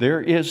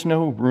 there is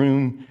no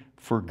room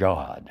for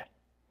God.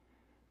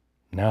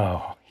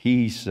 No,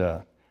 he's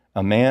a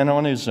man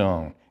on his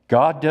own.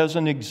 God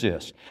doesn't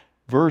exist.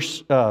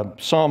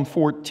 Psalm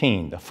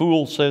 14, the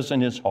fool says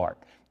in his heart,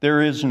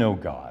 there is no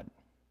God.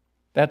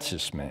 That's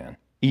this man,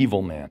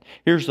 evil man.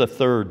 Here's the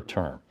third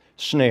term,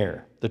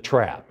 snare, the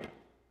trap.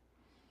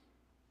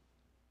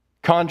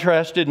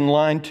 Contrasted in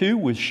line 2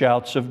 with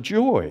shouts of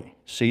joy.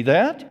 See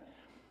that?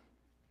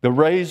 The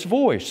raised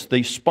voice,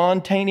 the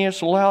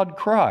spontaneous loud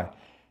cry.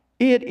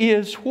 It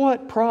is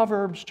what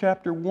Proverbs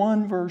chapter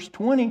 1, verse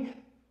 20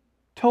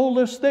 told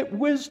us that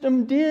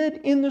wisdom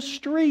did in the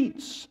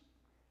streets.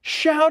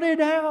 Shout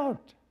it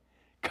out.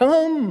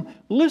 Come,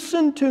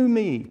 listen to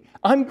me.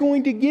 I'm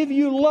going to give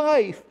you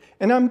life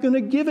and I'm going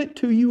to give it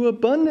to you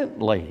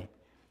abundantly.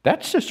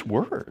 That's this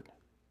word.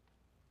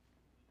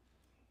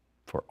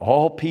 For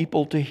all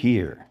people to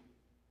hear,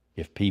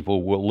 if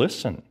people will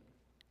listen.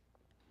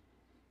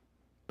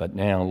 But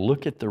now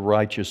look at the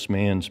righteous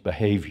man's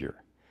behavior.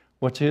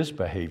 What's his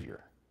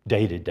behavior?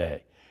 Day to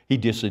day. He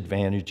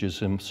disadvantages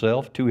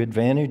himself to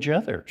advantage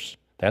others.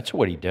 That's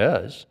what he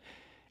does.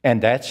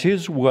 And that's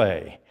his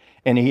way.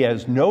 And he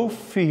has no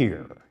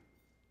fear.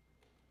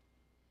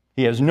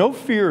 He has no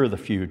fear of the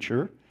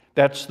future.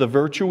 That's the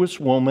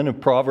virtuous woman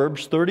of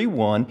Proverbs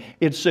 31.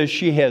 It says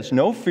she has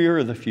no fear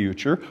of the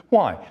future.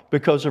 Why?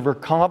 Because of her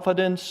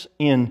confidence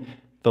in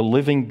the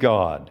living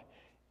God.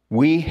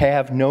 We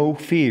have no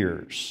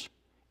fears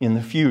in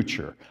the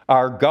future.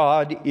 Our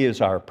God is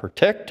our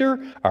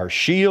protector, our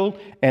shield,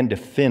 and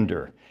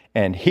defender.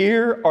 And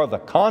here are the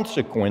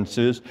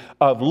consequences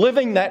of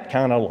living that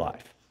kind of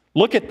life.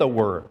 Look at the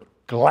word,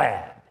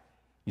 glad.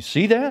 You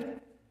see that?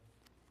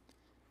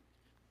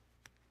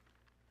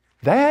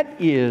 That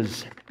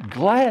is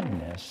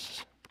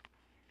gladness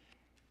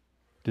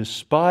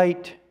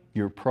despite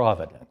your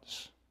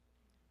providence.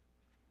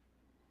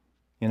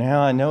 You know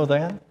how I know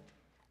that?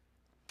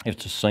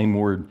 It's the same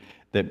word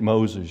that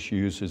Moses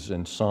uses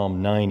in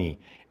Psalm 90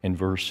 and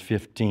verse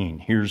 15.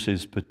 Here's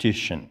his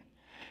petition.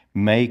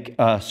 Make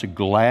us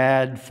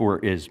glad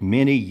for as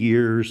many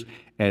years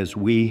as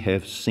we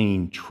have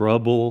seen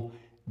trouble,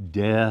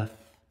 death,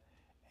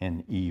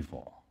 and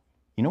evil.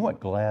 You know what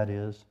glad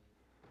is?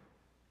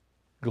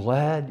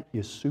 Glad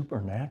is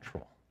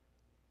supernatural.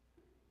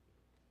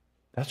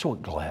 That's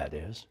what glad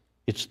is.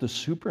 It's the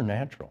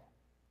supernatural.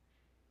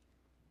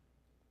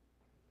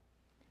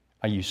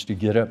 I used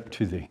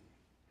to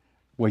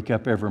wake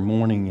up every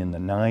morning in the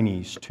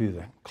 90s to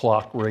the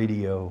clock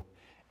radio,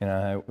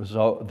 and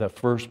the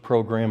first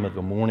program of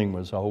the morning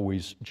was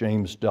always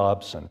James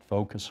Dobson,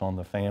 Focus on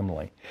the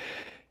Family.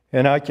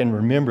 And I can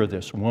remember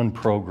this one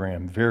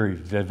program very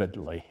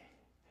vividly.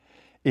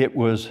 It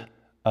was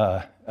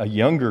a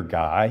younger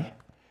guy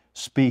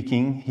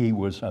speaking. He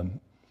was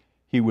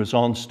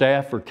on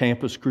staff for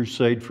Campus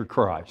Crusade for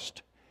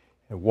Christ,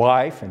 a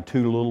wife and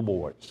 2 little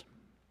boys.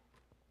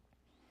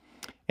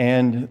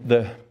 And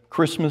the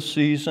Christmas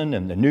season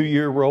and the New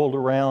Year rolled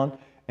around,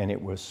 and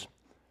it was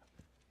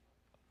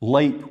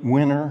late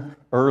winter,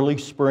 early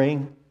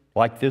spring,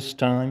 like this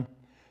time,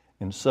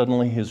 and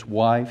suddenly his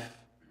wife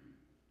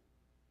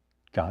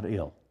got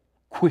ill.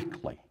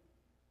 Quickly,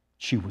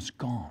 she was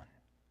gone.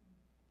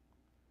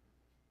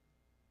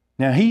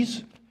 Now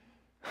he's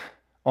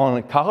on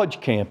a college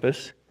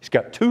campus. He's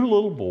got 2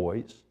 little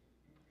boys.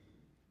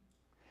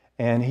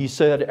 And he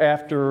said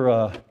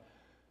after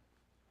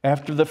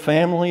the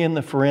family and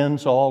the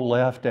friends all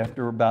left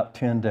after about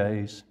 10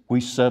 days,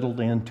 we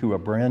settled into a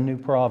brand new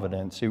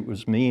Providence. It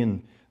was me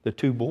and the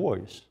 2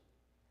 boys.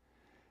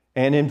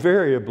 And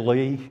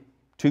invariably,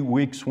 2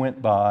 weeks went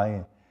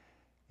by.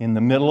 In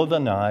the middle of the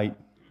night,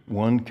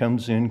 one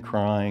comes in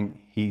crying,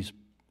 he's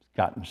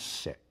gotten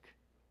sick.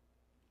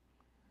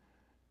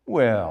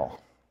 Well,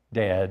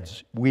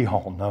 dads, we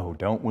all know,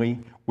 don't we?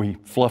 We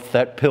fluff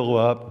that pillow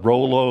up,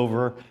 roll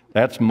over.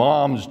 That's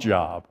mom's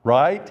job,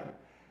 right?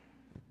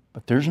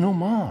 But there's no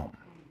mom.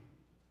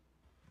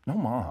 No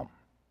mom.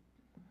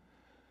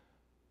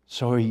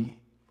 So he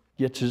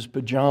gets his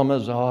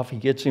pajamas off, he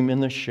gets him in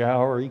the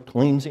shower, he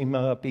cleans him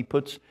up, he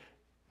puts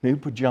new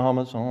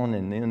pajamas on,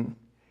 and then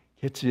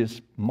gets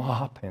his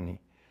mop, and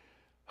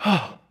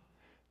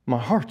my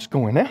heart's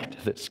going out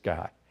to this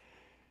guy.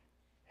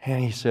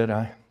 And he said,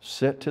 I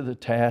set to the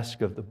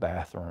task of the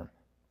bathroom.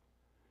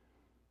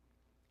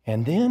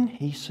 And then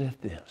he said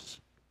this,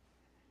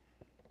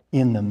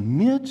 in the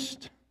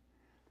midst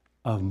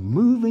of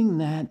moving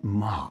that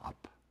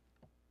mop,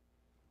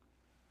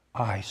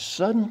 I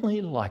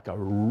suddenly, like a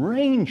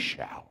rain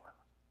shower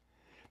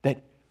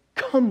that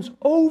comes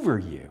over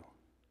you,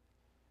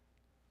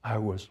 I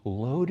was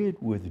loaded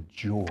with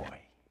joy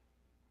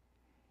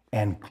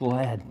and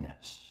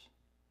gladness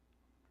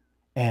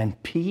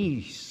and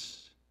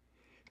peace.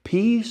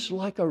 Peace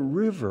like a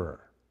river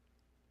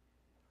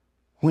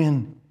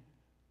when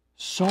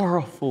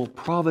sorrowful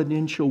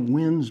providential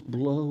winds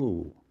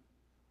blow.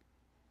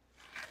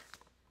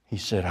 He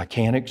said, I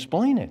can't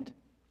explain it.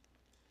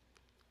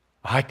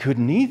 I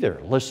couldn't either,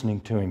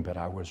 listening to him, but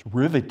I was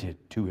riveted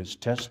to his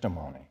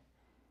testimony.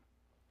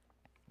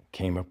 I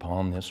came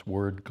upon this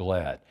word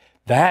glad.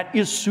 That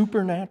is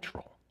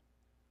supernatural.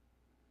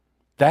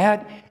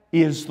 That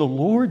is the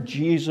Lord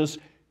Jesus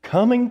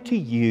coming to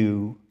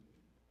you,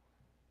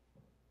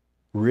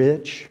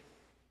 Rich,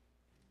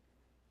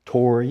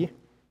 Tori,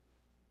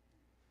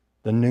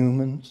 the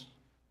Newmans,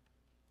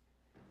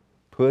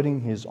 putting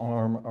his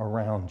arm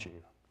around you.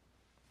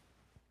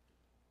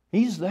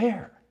 He's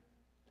there.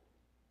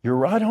 You're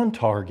right on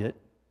target.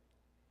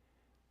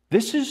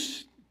 This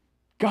is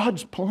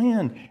God's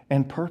plan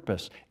and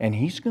purpose, and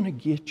He's going to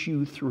get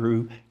you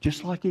through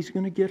just like He's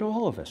going to get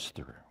all of us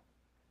through.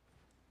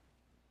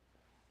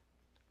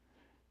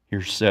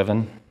 Here's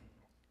 7.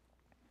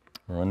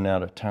 We're running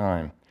out of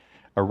time.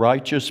 A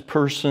righteous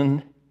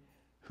person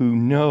who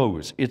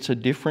knows, it's a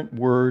different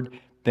word,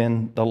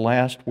 than the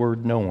last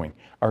word, knowing.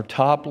 Our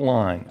top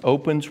line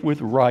opens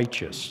with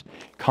righteous,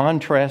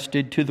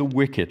 contrasted to the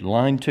wicked.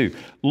 Line 2.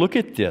 Look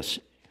at this.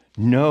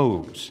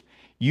 Knows.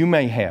 You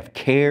may have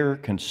care,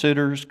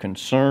 considers,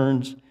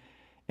 concerns,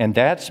 and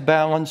that's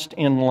balanced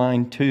in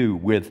line 2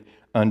 with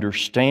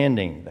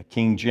understanding. The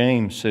King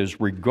James says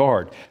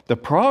regard. The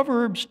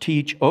Proverbs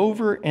teach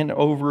over and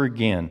over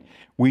again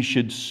we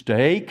should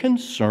stay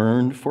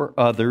concerned for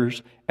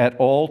others at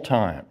all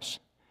times.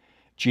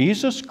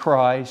 Jesus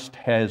Christ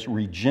has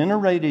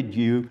regenerated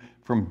you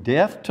from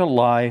death to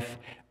life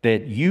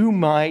that you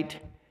might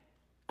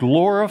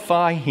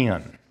glorify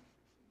Him.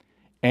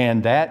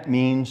 And that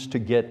means to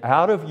get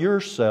out of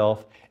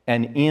yourself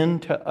and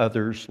into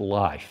others'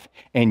 life.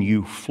 And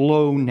you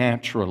flow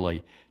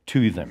naturally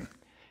to them.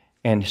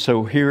 And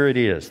so here it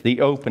is,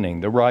 the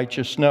opening, the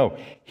righteous know.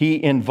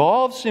 He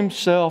involves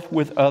himself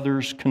with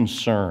others'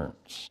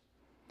 concerns.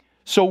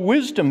 So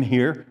wisdom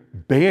here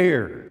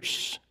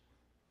bears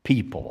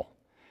people.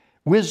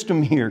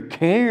 Wisdom here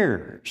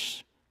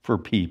cares for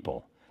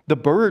people, the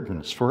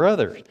burdens for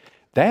others.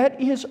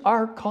 That is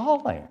our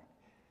calling.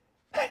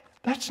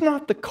 That's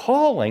not the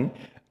calling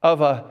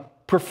of a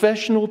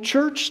professional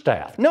church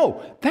staff.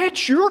 No,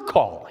 that's your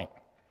calling.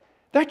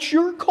 That's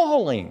your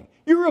calling.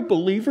 You're a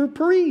believer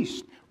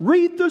priest.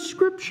 Read the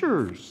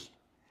Scriptures.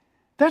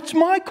 That's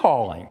my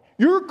calling,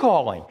 your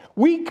calling.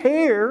 We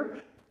care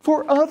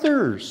for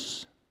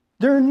others,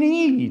 their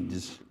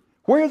needs,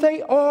 where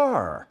they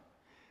are,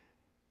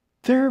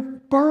 their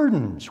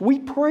burdens. We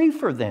pray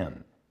for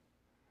them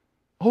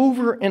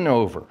over and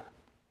over.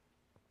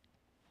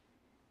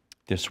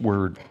 This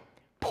word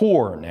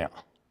poor now.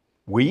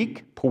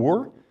 Weak,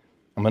 poor.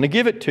 I'm going to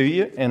give it to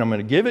you, and I'm going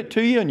to give it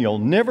to you, and you'll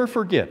never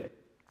forget it.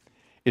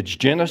 It's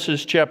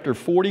Genesis chapter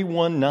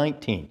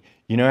 41:19.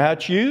 You know how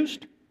it's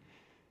used?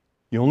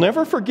 You'll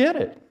never forget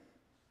it.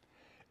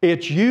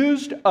 It's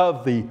used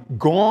of the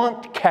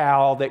gaunt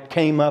cow that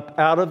came up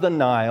out of the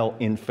Nile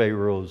in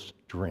Pharaoh's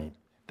dream.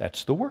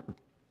 That's the word.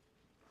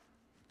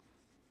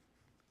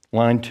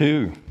 Line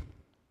 2.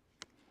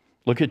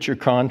 Look at your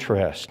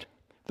contrast.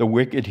 The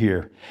wicked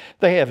here.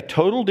 They have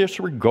total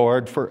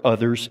disregard for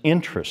others'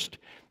 interest.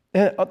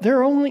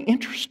 They're only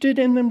interested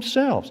in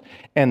themselves.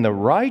 And the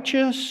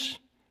righteous,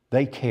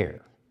 they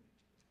care.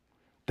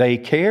 They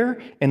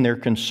care and they're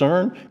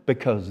concerned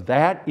because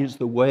that is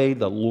the way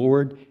the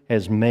Lord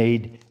has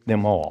made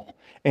them all.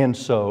 And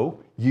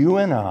so you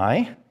and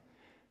I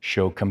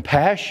show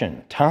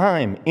compassion,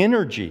 time,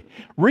 energy,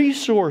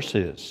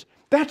 resources.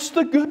 That's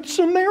the Good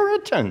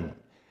Samaritan.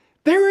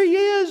 There he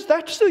is.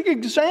 That's the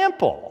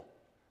example.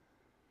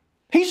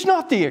 He's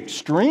not the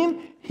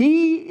extreme.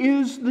 He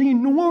is the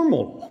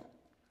normal.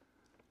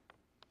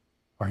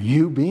 Are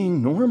you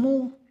being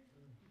normal?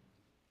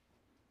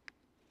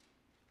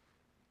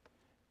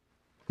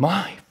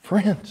 My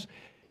friends,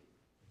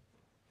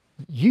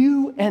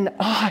 you and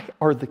I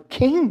are the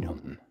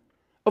kingdom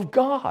of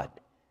God.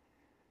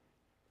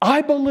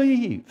 I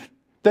believe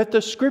that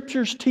the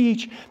Scriptures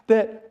teach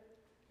that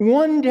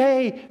one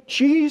day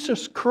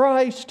Jesus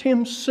Christ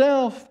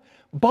Himself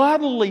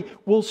bodily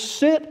will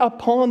sit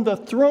upon the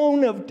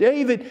throne of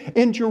David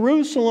in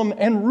Jerusalem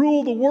and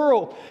rule the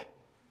world.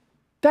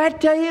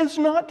 That day is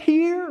not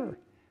here.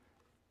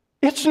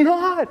 It's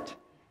not.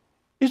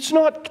 It's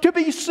not to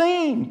be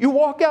seen. You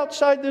walk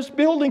outside this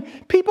building,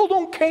 people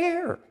don't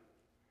care.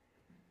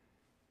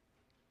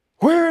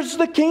 Where's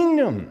the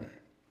kingdom?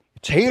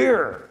 It's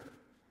here.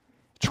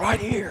 It's right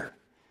here.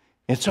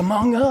 It's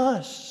among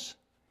us.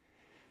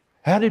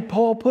 How did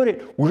Paul put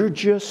it? We're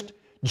just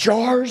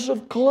jars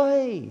of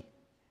clay.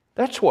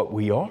 That's what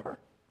we are.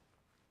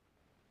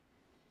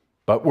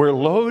 But we're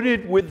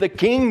loaded with the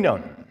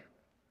kingdom.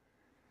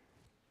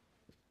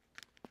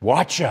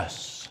 Watch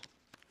us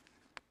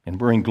and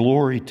bring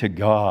glory to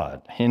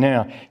God. And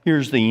now,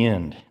 here's the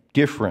end.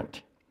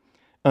 Different.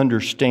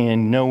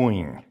 Understand,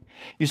 knowing.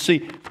 You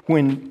see,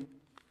 when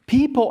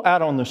people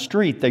out on the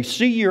street, they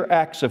see your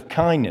acts of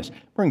kindness,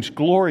 it brings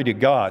glory to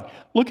God.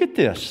 Look at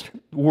this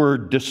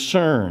word,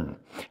 discern.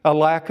 A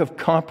lack of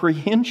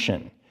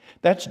comprehension.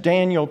 That's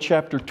Daniel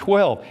chapter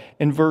 12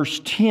 and verse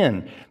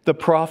 10. The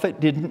prophet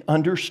didn't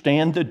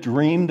understand the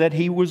dream that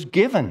he was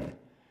given.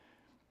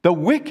 The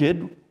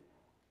wicked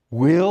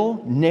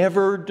will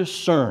never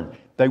discern.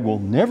 They will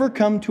never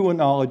come to a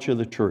knowledge of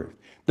the truth.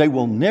 They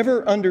will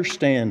never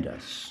understand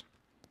us.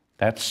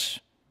 That's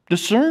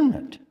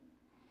discernment.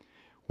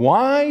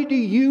 Why do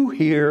you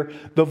hear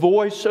the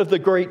voice of the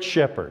great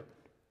shepherd?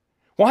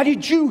 Why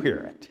did you hear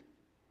it?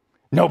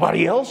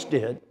 Nobody else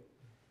did.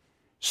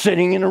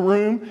 Sitting in a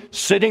room,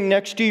 sitting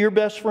next to your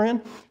best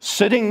friend,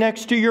 sitting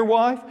next to your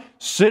wife,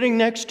 sitting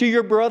next to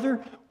your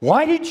brother.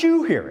 Why did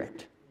you hear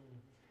it?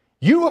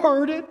 You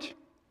heard it.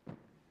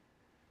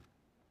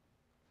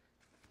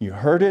 You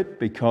heard it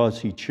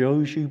because He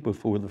chose you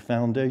before the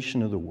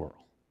foundation of the world.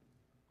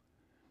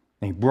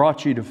 And He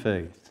brought you to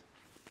faith.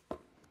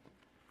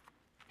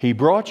 He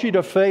brought you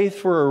to faith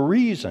for a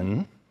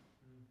reason.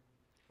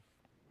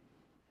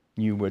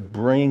 You would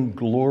bring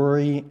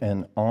glory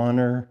and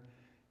honor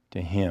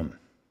to Him.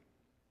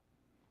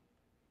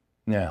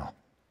 Now,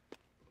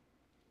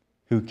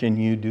 Who can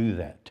you do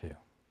that to?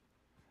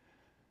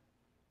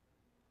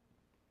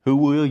 Who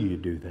will you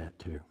do that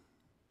to?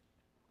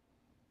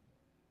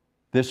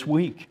 This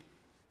week,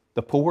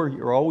 the poor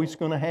you're always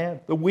going to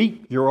have. The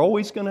weak you're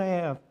always going to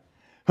have.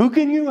 Who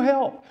can you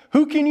help?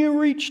 Who can you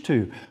reach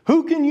to?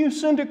 Who can you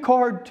send a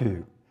card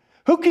to?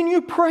 Who can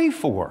you pray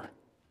for?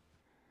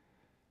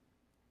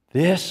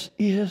 This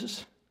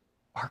is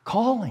our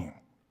calling.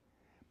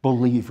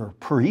 Believer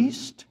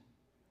priest,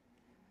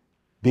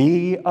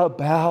 be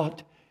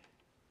about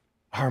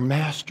our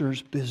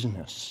Master's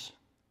business.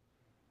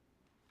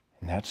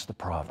 And that's the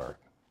proverb.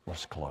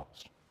 Let's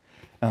close.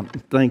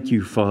 Thank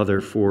you,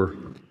 Father, for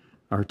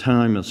our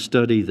time of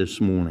study this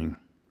morning.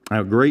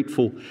 How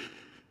grateful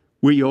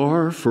we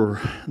are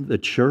for the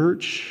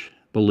church,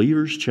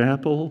 Believers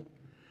Chapel,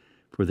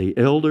 for the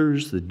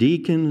elders, the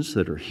deacons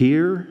that are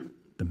here,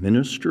 the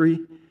ministry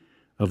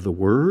of the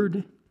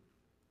Word.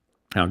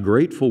 How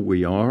grateful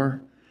we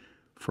are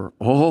for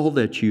all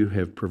that you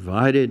have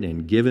provided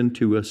and given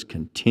to us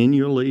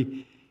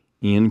continually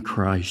in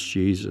Christ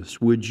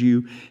Jesus. Would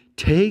you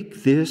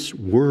take this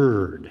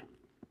Word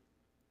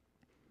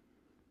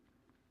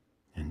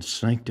and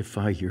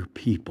sanctify your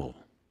people?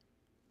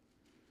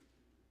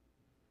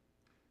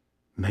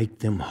 Make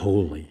them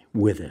holy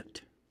with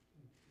it.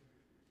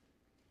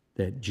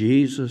 That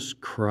Jesus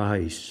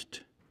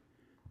Christ,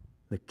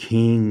 the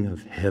King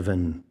of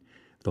heaven,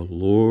 the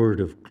Lord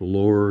of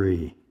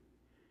glory,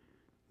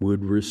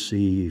 would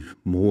receive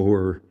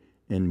more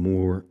and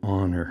more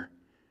honor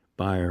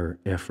by our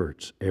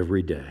efforts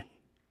every day,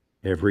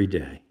 every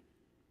day,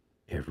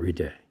 every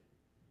day.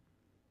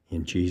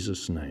 In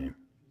Jesus' name,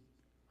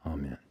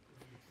 amen.